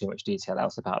go into too much detail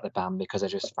else about the band because I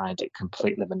just find it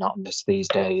completely monotonous these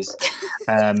days.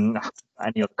 Any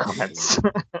other comments?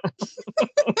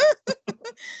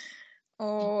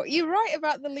 Oh, you're right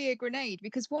about the Leah grenade,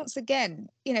 because once again,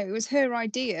 you know, it was her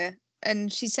idea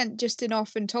and she sent Justin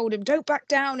off and told him, don't back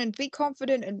down and be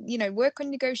confident and, you know, work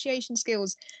on negotiation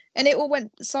skills. And it all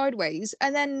went sideways.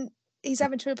 And then he's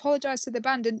having to apologise to the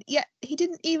band. And yet he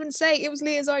didn't even say it was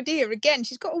Leah's idea. Again,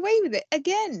 she's got away with it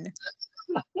again.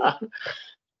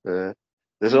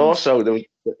 There's also,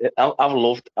 I've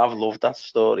loved that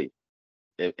story.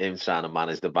 Him trying to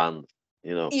manage the band,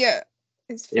 you know. Yeah.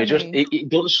 He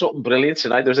done something brilliant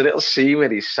tonight. There was a little scene where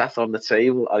he sat on the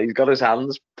table and he's got his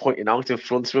hands pointing out in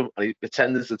front of him and he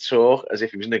pretended to talk as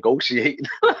if he was negotiating.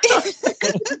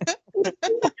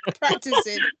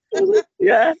 Practicing.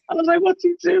 Yeah, I was like, what's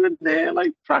he doing there?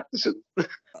 Like practicing.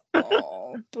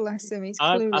 Oh, bless him. He's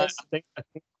clueless. I think I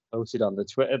posted on the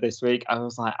Twitter this week. I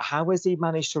was like, how has he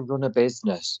managed to run a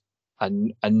business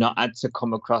and not had to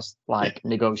come across like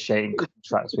negotiating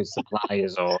contracts with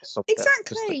suppliers or something.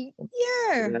 Exactly.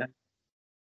 Yeah.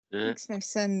 Yeah. Makes no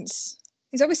sense.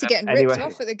 He's obviously getting ripped Anyway.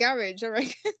 off at the garage, I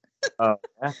reckon. Oh,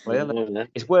 yeah, clearly. Yeah.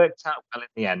 It's worked out well in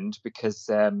the end because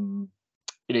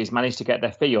he's managed to get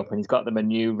their fee up and he's got them a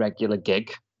new regular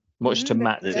gig, much to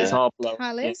Max. Yeah. It's all blown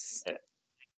Palace. in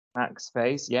Max's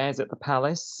face. Yeah, is it the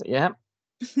Palace? Yeah.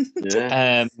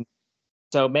 Yeah.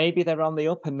 So maybe they're on the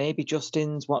up and maybe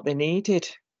Justin's what they needed.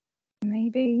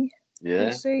 Maybe. Yeah.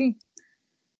 We'll see.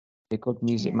 A good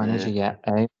music Yeah. manager yet,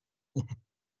 eh?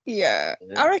 Yeah.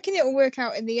 Yeah. I reckon it'll work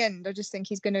out in the end. I just think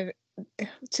he's going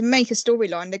to make a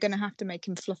storyline, they're going to have to make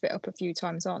him fluff it up a few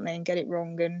times, aren't they, and get it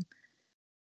wrong. And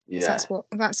Yeah.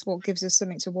 that's what gives us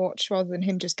something to watch rather than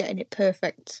him just getting it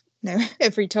perfect,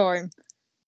 every time.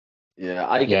 Yeah.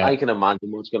 I can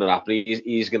imagine what's going to happen.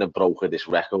 He's going to broker this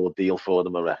record deal for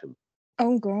them, I reckon.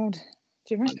 Oh God,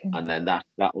 do you reckon? And then that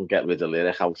will get rid of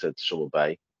Lyric out at Summer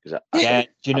Bay. Yeah,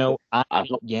 do you know? I've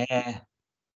not- Yeah,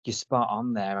 you're spot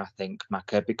on there, I think,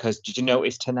 Macca, because did you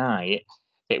notice tonight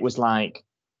it's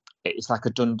like a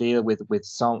done deal with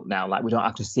Salt now. Like we don't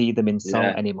have to see them in Salt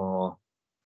Yeah. anymore.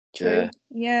 True.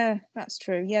 Yeah, that's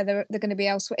true. Yeah, they're going to be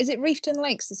elsewhere. Is it Reefton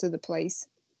Lakes, this other place?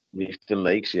 Reefton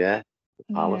Lakes, yeah.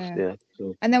 The Palace, Yeah. yeah.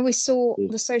 So, And then we saw Yeah.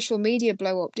 the social media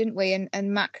blow up, didn't we?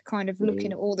 And Mac kind of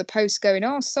looking Yeah. at all the posts going,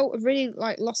 oh, Salt have really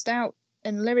like lost out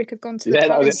and Lyric have gone to the yeah,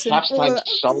 that was Palace. it. And all Hashtag that.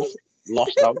 Salt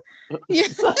lost out. Yeah.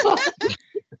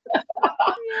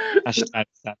 I should add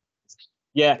that.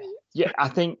 Yeah, I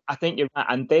think you're right.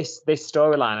 And this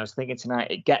storyline, I was thinking tonight,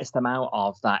 it gets them out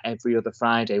of that every other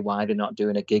Friday. Why they're not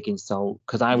doing a gig in Salt?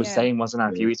 Because I was Yeah. saying, wasn't I,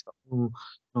 a few Yeah. weeks ago, oh,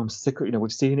 I'm sick of,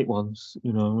 we've seen it once,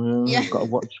 Yeah. I've got to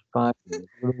watch 5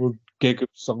 gig of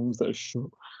songs that are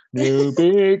short. No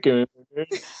bigger.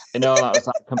 And all that was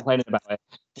like complaining about it.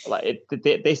 But,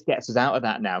 like this gets us out of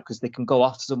that now because they can go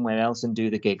off somewhere else and do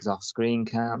the gigs off screen,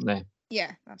 can't they?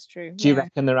 Yeah, that's true. Do you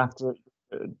reckon they're after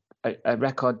a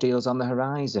record deal's on the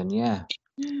horizon? Yeah.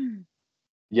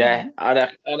 Yeah, I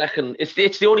reckon it's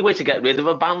the only way to get rid of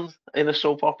a band in a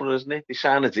soap opera, isn't it? They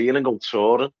sign a deal and go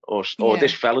touring, or Yeah.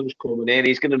 this fella's coming in,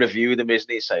 he's going to review them,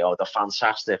 isn't he? Say, oh, they're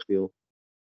fantastic. He'll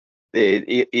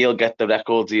get the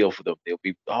record deal for them. They'll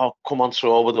be, oh, come on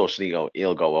tour with us, and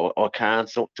he'll go, oh, I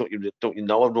can't. Don't you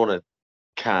know I run a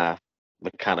car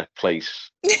mechanic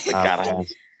place, a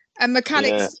garage. And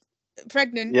mechanics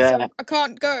pregnant, Yeah. so I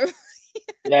can't go.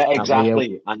 Yeah,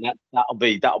 exactly. And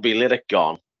that'll be Lyric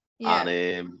gone. Yeah.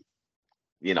 And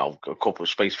a couple of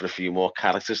space for a few more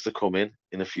characters to come in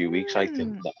a few weeks. I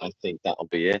think that'll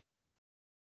be it.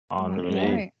 On Might be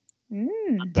me. Right.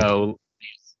 Mm. So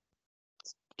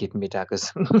give me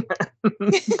daggers.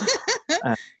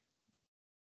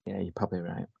 Yeah, you're probably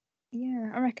right.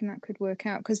 Yeah, I reckon that could work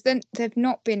out because then they've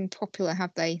not been popular,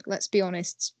 have they? Let's be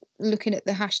honest. Looking at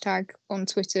the hashtag on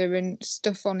Twitter and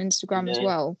stuff on Instagram as Yeah.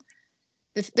 well,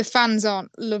 the fans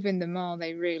aren't loving them, are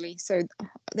they? Really? So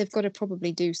they've got to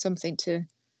probably do something to.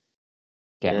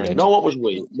 Get You rid. know what was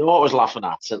weird? You know what I was laughing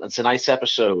at tonight's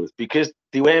episode? Because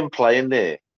they weren't playing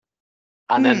there.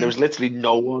 And then there was literally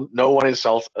no one in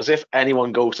Salt, as if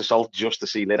anyone goes to Salt just to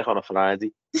see Lyric on a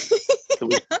Friday. There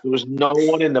was no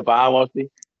one in the bar, was there?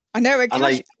 I know. And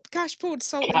And Cash poured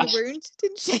salt in Cash- the wound,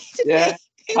 didn't she? Yeah.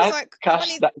 He was like,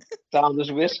 Cash "Funny." down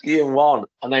his whiskey in one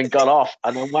and then got off.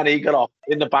 And then when he got off,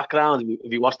 in the background,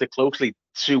 if you watched it closely,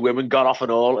 2 women got off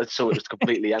and all, and so it was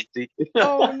completely empty.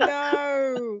 Oh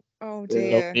no! Oh You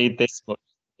dear. don't need this much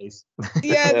space.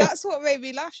 Yeah, that's what made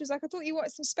me laugh. She was like, I thought you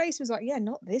wanted some space. He was like, yeah,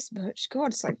 not this much.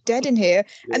 God, it's like dead in here.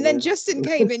 And then Justin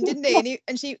came in, didn't he?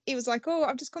 And he was like, oh,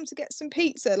 I've just come to get some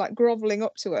pizza, like groveling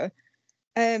up to her.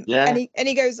 Yeah. And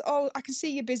he goes, oh, I can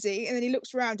see you're busy. And then he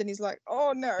looks around and he's like,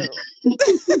 oh no.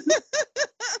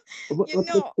 You're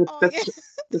not. Are you?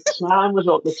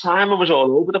 The timer was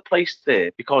all over the place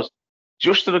there because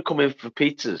Justin had come in for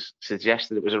pizzas,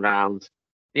 suggested it was around,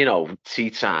 tea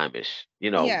time-ish,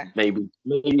 Yeah. maybe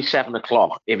 7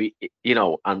 o'clock. If he,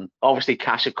 and obviously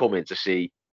Cash had come in to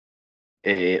see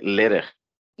Lyric.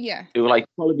 Yeah. Who would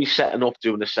probably be setting up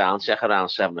doing the sound check around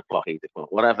 7 o'clock, 8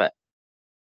 o'clock, whatever.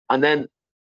 And then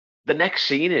the next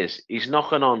scene is he's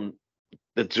knocking on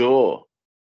the door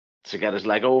to get his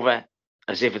leg over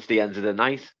as if it's the end of the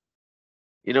night.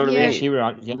 You know what I Yeah, mean? she were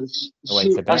on. Yeah. And Away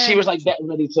to bed. she was getting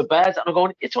ready to bed, and I'm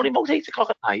going, it's only about 8 o'clock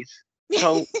at night.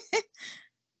 So,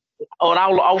 or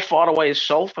how far away is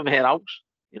Salt from her house?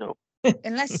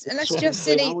 Unless So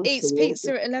Justin I was eats to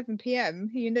pizza at 11 p.m.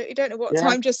 You don't know what Yeah.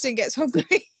 time Justin gets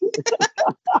hungry.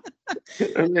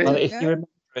 Well, if Yeah. you remember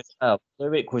as well,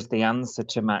 Lyric was the answer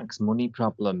to Mac's money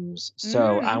problems.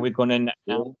 So are we going to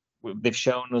now? They've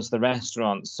shown us the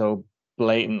restaurant. So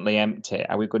blatantly empty,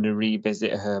 are we going to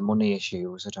revisit her money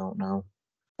issues? I don't know.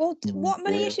 Well, what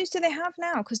money issues do they have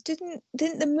now? Because didn't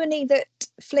the money that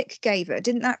Flick gave her,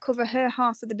 didn't that cover her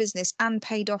half of the business and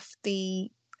paid off the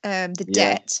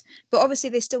debt? But obviously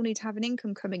they still need to have an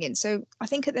income coming in. So I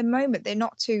think at the moment they're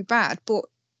not too bad, but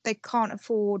they can't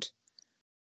afford,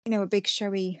 a big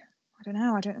showy. I don't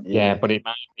know. Yeah, but it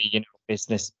might be,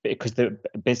 business, because the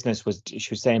business was.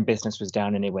 She was saying business was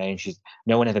down anyway, and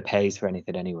no one ever pays for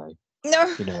anything anyway.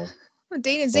 No, Well,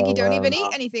 Dean and Ziggy don't even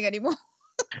eat anything anymore.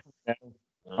 No,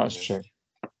 that's true.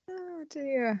 Oh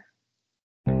dear.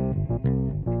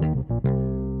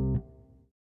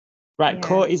 Right, Yeah.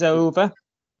 court is over,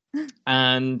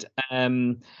 and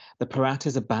the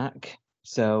Paratas are back.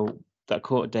 So that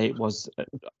court date was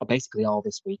basically all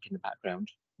this week in the background.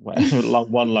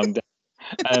 One long day.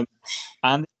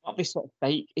 And not this sort of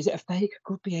fake. Is it a fake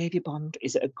good behaviour bond?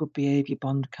 Is it a good behaviour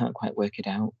bond? Can't quite work it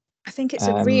out. I think it's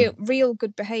a real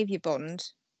good behaviour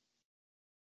bond.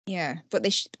 Yeah, but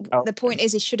the point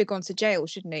is, he should have gone to jail,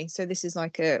 shouldn't he? So this is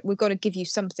like we've got to give you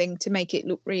something to make it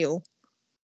look real.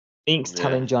 Nick's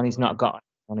telling John he's not got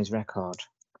on his record.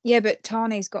 Yeah, but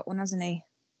Tane's got one, hasn't he?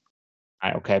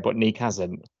 Right, okay, but Nick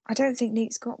hasn't. I don't think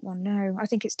Nick's got one. No, I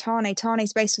think it's Tane.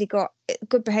 Tane's basically got a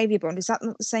good behaviour bond. Is that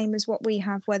not the same as what we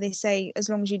have, where they say as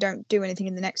long as you don't do anything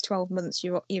in the next 12 months,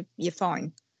 you're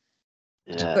fine?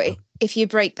 Yeah. But if you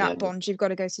break that bond, you've got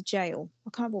to go to jail. I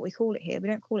can't remember what we call it here. We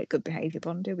don't call it good behaviour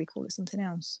bond, do we? Call it something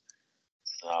else.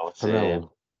 No, it's I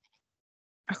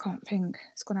can't think.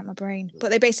 It's gone out my brain.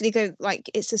 But they basically go like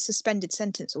it's a suspended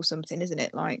sentence or something, isn't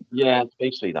it? Like it's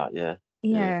basically that.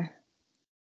 Yeah.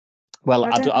 Well,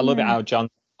 I love it how John.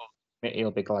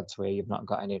 He'll be glad to hear you've not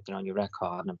got anything on your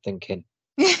record, and I'm thinking,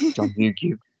 John,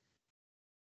 you.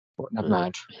 But never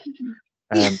mind.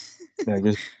 Just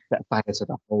set fire to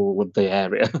the whole of the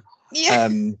area. Yeah.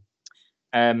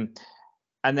 And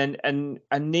then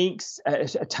Neek's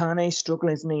Tane's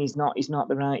struggling, isn't he? He's not in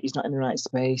the right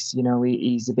space.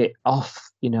 He's a bit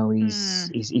off.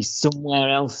 He's somewhere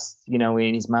else.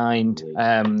 In his mind.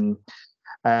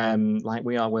 Like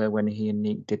we all were when he and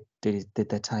Nick did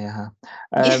their tire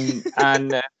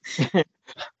and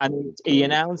he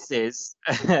announces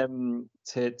to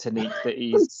Nick that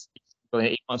he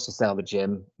wants to sell the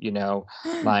gym.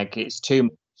 Like it's too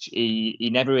much. He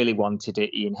never really wanted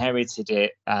it. He inherited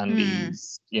it, and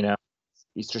he's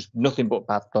just nothing but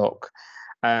bad luck.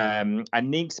 And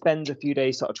Nick spends a few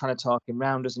days sort of trying to talk him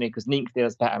round, doesn't he? Because Nick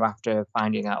feels better after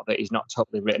finding out that he's not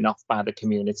totally written off by the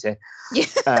community.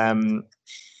 Yeah.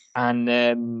 And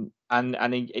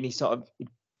he sort of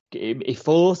he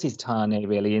forces Tane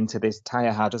really into this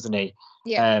tire hard, doesn't he?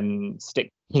 Yeah.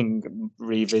 Stick being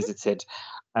revisited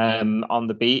on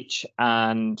the beach,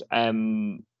 and I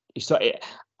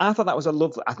thought that was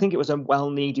I think it was a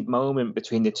well-needed moment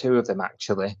between the two of them,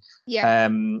 actually. Yeah.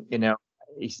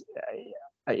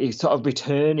 He's sort of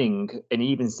returning, and he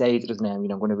even says, doesn't he? I'm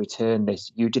going to return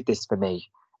this. You did this for me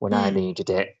when I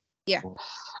needed it. Yeah.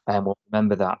 We'll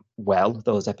remember that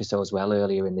those episodes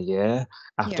earlier in the year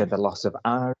after the loss of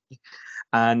Ari.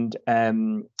 And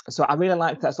so I really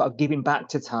like that sort of giving back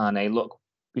to Tane. Look,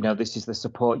 this is the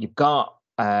support you've got.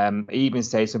 He even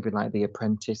says something like the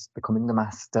apprentice becoming the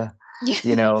master.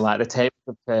 Yeah. Like the tables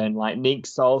have turned. Like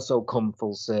Nick's also come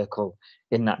full circle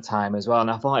in that time as well. And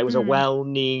I thought it was a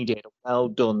well-needed,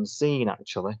 well-done scene,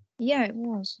 actually. Yeah, it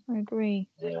was. I agree.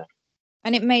 Yeah.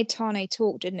 And it made Tane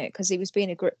talk, didn't it? Because he was being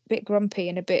a bit grumpy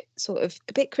and a bit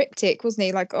cryptic, wasn't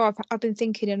he? Like, I've been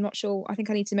thinking, I'm not sure. I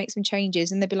think I need to make some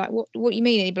changes. And they'd be like, what do you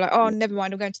mean? And he'd be like, oh, never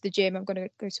mind. I'm going to the gym. I'm going to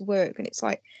go to work. And it's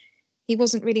like, he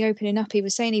wasn't really opening up. He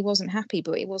was saying he wasn't happy,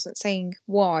 but he wasn't saying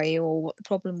why or what the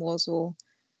problem was.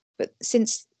 But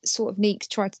since sort of Neek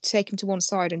tried to take him to one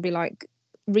side and be like,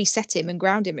 reset him and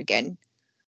ground him again,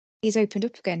 he's opened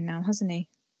up again now, hasn't he?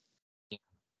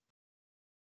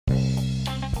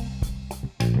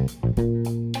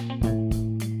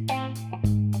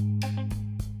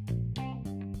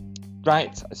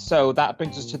 Right, so that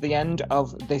brings us to the end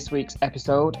of this week's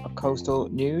episode of Coastal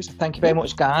News. Thank you very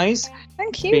much, guys.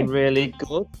 Thank you. It's been really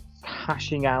good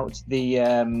hashing out the,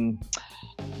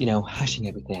 hashing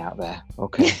everything out there.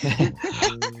 Okay.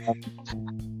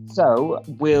 So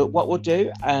what we'll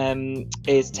do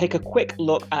is take a quick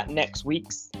look at next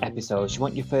week's episodes. You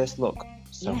want your first look,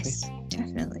 Sophie? Yes,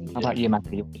 definitely. How about you,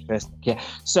 Matthew? You want your first look? Yeah.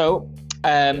 So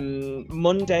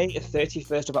Monday,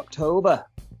 31st of October.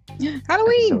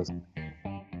 Halloween.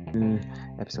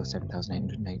 Episode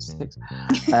 7886.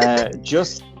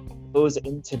 Just goes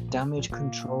into damage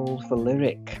control for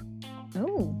Lyric.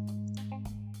 Oh.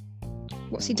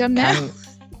 What's he done now?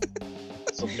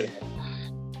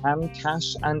 Can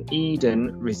Cash and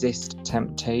Eden resist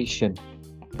temptation?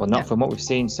 Well, not No. from what we've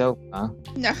seen so far.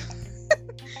 No.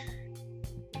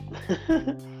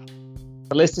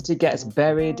 Felicity gets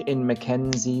buried in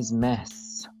Mackenzie's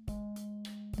mess.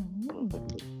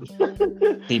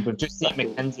 See, we've just seen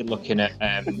Mackenzie looking at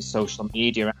social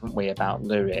media, haven't we, about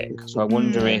Lyric? So I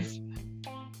wonder if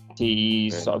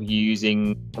he's sort of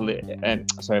using,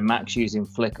 Max using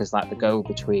Flick as like the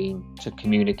go-between to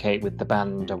communicate with the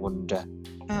band, I wonder.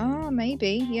 Oh,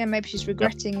 maybe. Yeah, maybe she's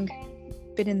regretting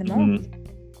being in the mob.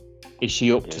 Is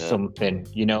she up to something?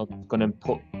 You know, going to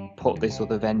put this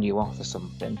other venue off or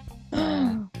something?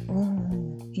 Oh,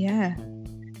 yeah.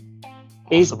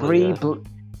 Is Possibly,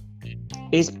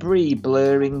 Bree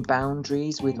blurring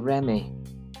boundaries with Remy?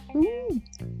 Ooh.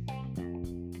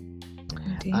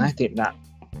 Oh, dear. I think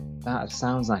that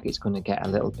sounds like it's going to get a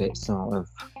little bit sort of,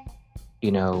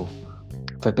 you know,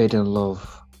 forbidden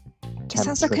love. It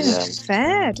sounds like an temptress.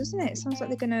 affair, doesn't it? It sounds like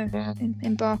they're going to Yeah.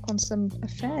 embark on some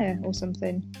affair or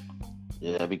something.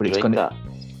 Yeah, it'd be But it's great gonna- that.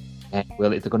 Yeah, well,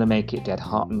 they're going to make it dead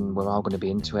hot, and we're all going to be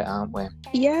into it, aren't we?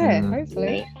 Yeah, Mm.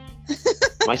 hopefully.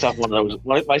 Might have one of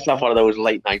those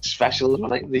late night specials,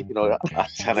 might they? You know, at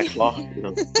 10 o'clock. You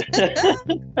know.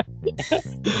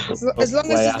 As long as Way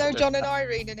there's no after. John and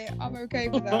Irene in it, I'm okay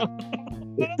with that.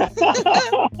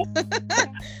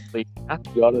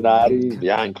 John and Irene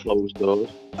behind closed doors.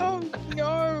 Oh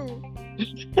no!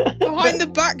 Behind the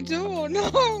back door,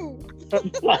 no!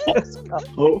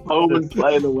 Home and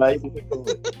playing away.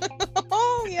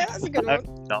 Oh yeah, that's a good one.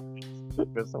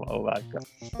 Oh my God.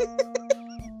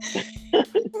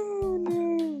 Oh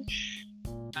no!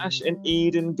 Ash and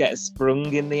Eden get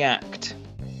sprung in the act.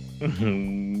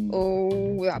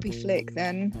 Oh, that'd be Flick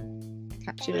then.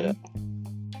 Catching him.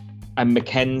 And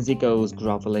Mackenzie goes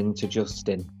grovelling to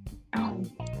Justin. Oh,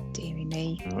 dearie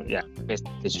me. Yeah,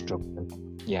 it's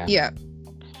struggling. Yeah. Yeah.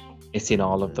 Missing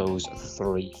all of those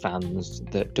 3 fans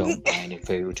that don't buy any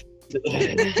food.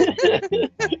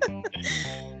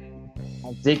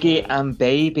 Ziggy and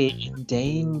Baby in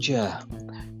danger.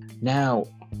 Now,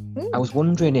 I was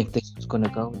wondering if this was going to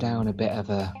go down a bit of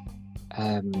a,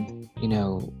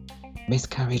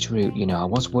 miscarriage route. You know, I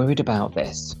was worried about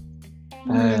this.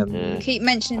 Keep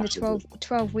mentioning the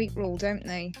 12-week rule, don't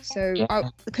they? So, Yeah.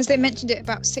 because they mentioned it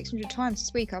about 600 times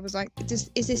this week, I was like,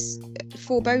 is this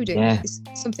foreboding? Yeah. Is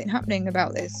something happening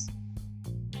about this?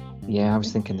 Yeah, I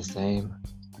was thinking the same.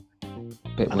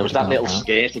 Bit And there was worried that little about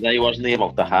scare today, wasn't there,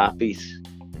 about the heartbeat?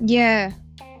 Yeah.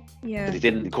 Yeah. He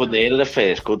couldn't hear it at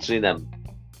first, could he? Then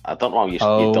I don't know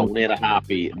how you don't hear a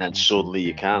heartbeat and then suddenly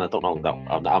you can. I don't know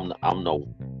that. I'm no.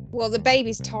 Well, the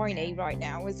baby's tiny right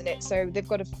now, isn't it? So they've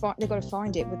got to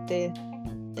find it with the.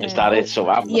 Is that it? So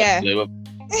I'm Yeah.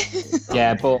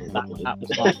 Yeah, but that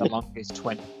was like the longest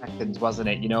 20 seconds, wasn't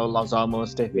it? You know, Loz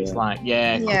almost if it's like,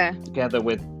 Yeah. together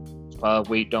with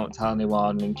 12-week, don't tell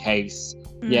anyone in case.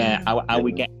 Yeah, how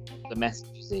we get the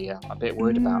messages here. I'm a bit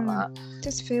worried about that.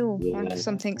 Just feel Yeah. like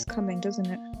something's coming, doesn't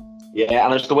it? Yeah,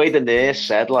 and it's the way the nurse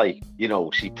said, like, you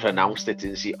know, she pronounced it,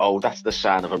 didn't she? Oh, that's the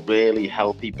sign of a really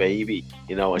healthy baby,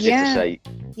 you know, as if to say,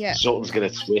 Yeah. something's going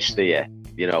to twist here,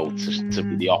 you know, to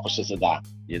be the opposite of that,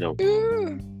 you know.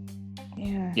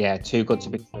 Yeah. Yeah, too good to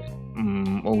be true.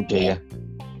 Oh dear.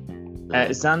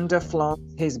 Xander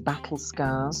flaunts his battle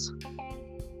scars.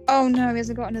 Oh no, he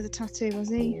hasn't got another tattoo, has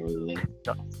he?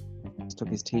 Took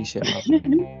his t-shirt off.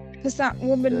 Because that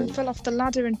woman fell off the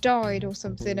ladder and died or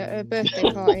something at her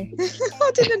birthday party.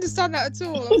 I didn't understand that at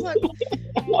all. I was like,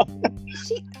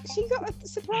 she got a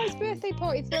surprise birthday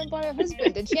party thrown by her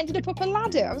husband and she ended up a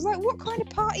ladder. I was like, what kind of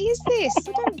party is this?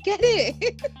 I don't get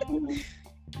it.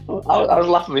 I was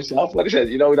laughing myself when I said,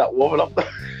 you know, that woman up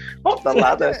the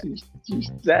ladder, she's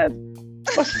dead.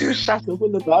 But she was sat up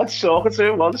in the bed talking to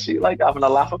him, wasn't she? Like having a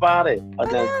laugh about it. And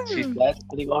then she's dead.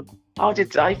 And he gone, how did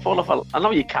you die falling off a... I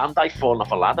know you can die falling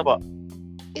off a ladder, but...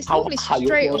 It's How normally high up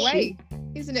straight was away,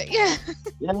 isn't it? Yeah.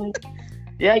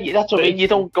 Yeah, that's what I mean. You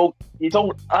don't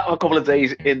have a couple of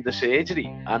days in the surgery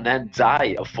and then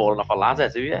die of falling off a ladder,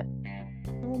 do you?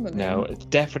 Normally. No, it's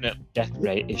definite death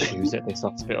rate issues at this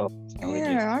hospital.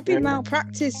 Yeah, I'd be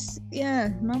malpractice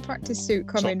suit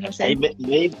coming, I think.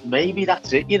 Maybe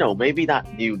that's it, you know, maybe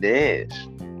that new nurse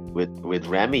with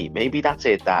Remy, maybe that's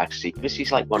her dark secret.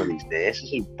 She's like one of these nurses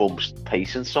who bumps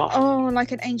patients off. Oh,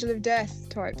 like an angel of death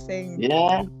type thing.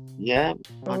 Yeah.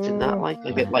 Imagine that, like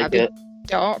a bit like that'd be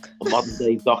dark. a modern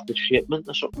day Dr. Shipman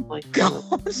or something like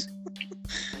that.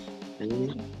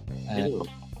 God.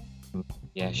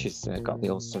 Yeah, she's got the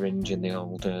old syringe and the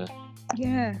old.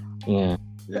 Yeah. Yeah.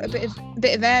 Got a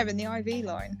bit of air in the IV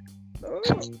line. Oh.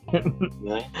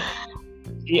 Yeah.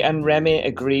 He and Remy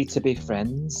agree to be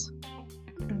friends.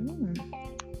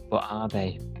 but are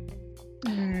they?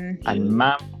 Hmm. And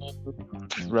Marion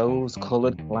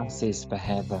rose-coloured glasses for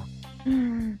Heather.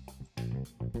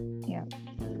 Yeah.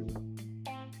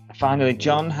 Finally,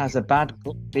 John has a bad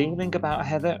gut feeling about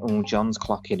Heather. Oh, John's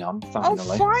clocking on, Oh,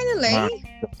 finally. finally!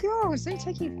 God, it's only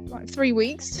taking like 3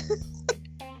 weeks.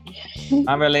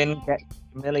 Marilyn gets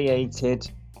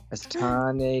humiliated as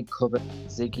Tani covers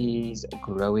Ziggy's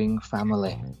growing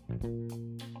family.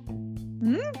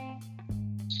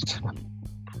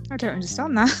 I don't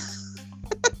understand that.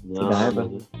 No, Neither.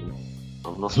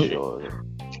 I'm not sure.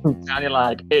 Tani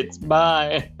like, it's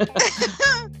mine.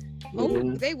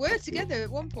 Oh, they were together at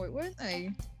one point, weren't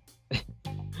they? Yeah,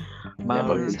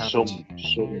 Marilyn's but having-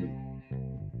 some,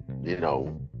 you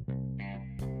know,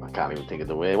 I can't even think of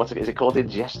the word. Is it called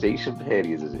ingestation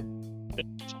period? Is it?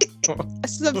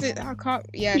 Something I can't.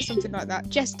 Yeah, something like that.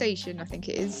 Gestation, I think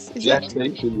it is. Is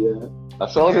Gestation, yeah. I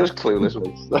thought it was clueless.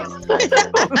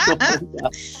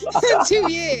 that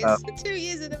 2 years? 2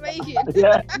 years in the making.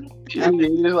 Yeah, 2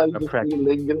 years like A just preg-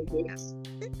 lingering.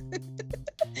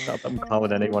 Not that I'm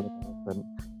calling anyone.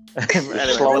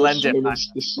 Anyway, we'll end it.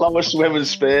 The slowest swimming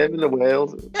sperm in the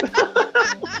world.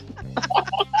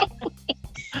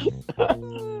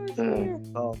 Oh, dear.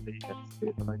 Oh, the-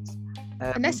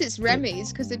 Unless it's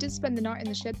Remy's, because they did spend the night in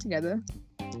the shed together.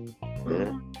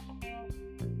 Yeah.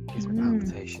 Gives me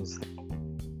palpitations.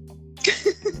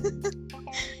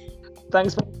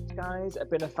 Thanks for guys. It's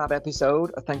been a fab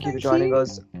episode. Thank you for Thank joining you.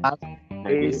 us. As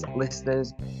always,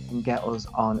 listeners, you can get us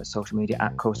on social media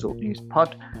at Coastal News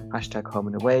Pod, #Home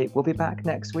and Away. We'll be back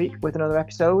next week with another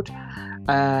episode.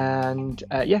 And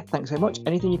yeah, thanks very much.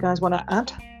 Anything you guys want to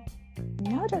add?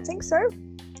 No, I don't think so.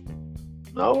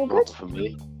 No, Good. not for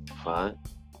me. Fine.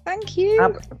 Thank you.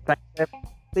 Thanks.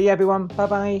 See you, everyone. Bye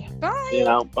bye. Bye. You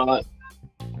know, bye.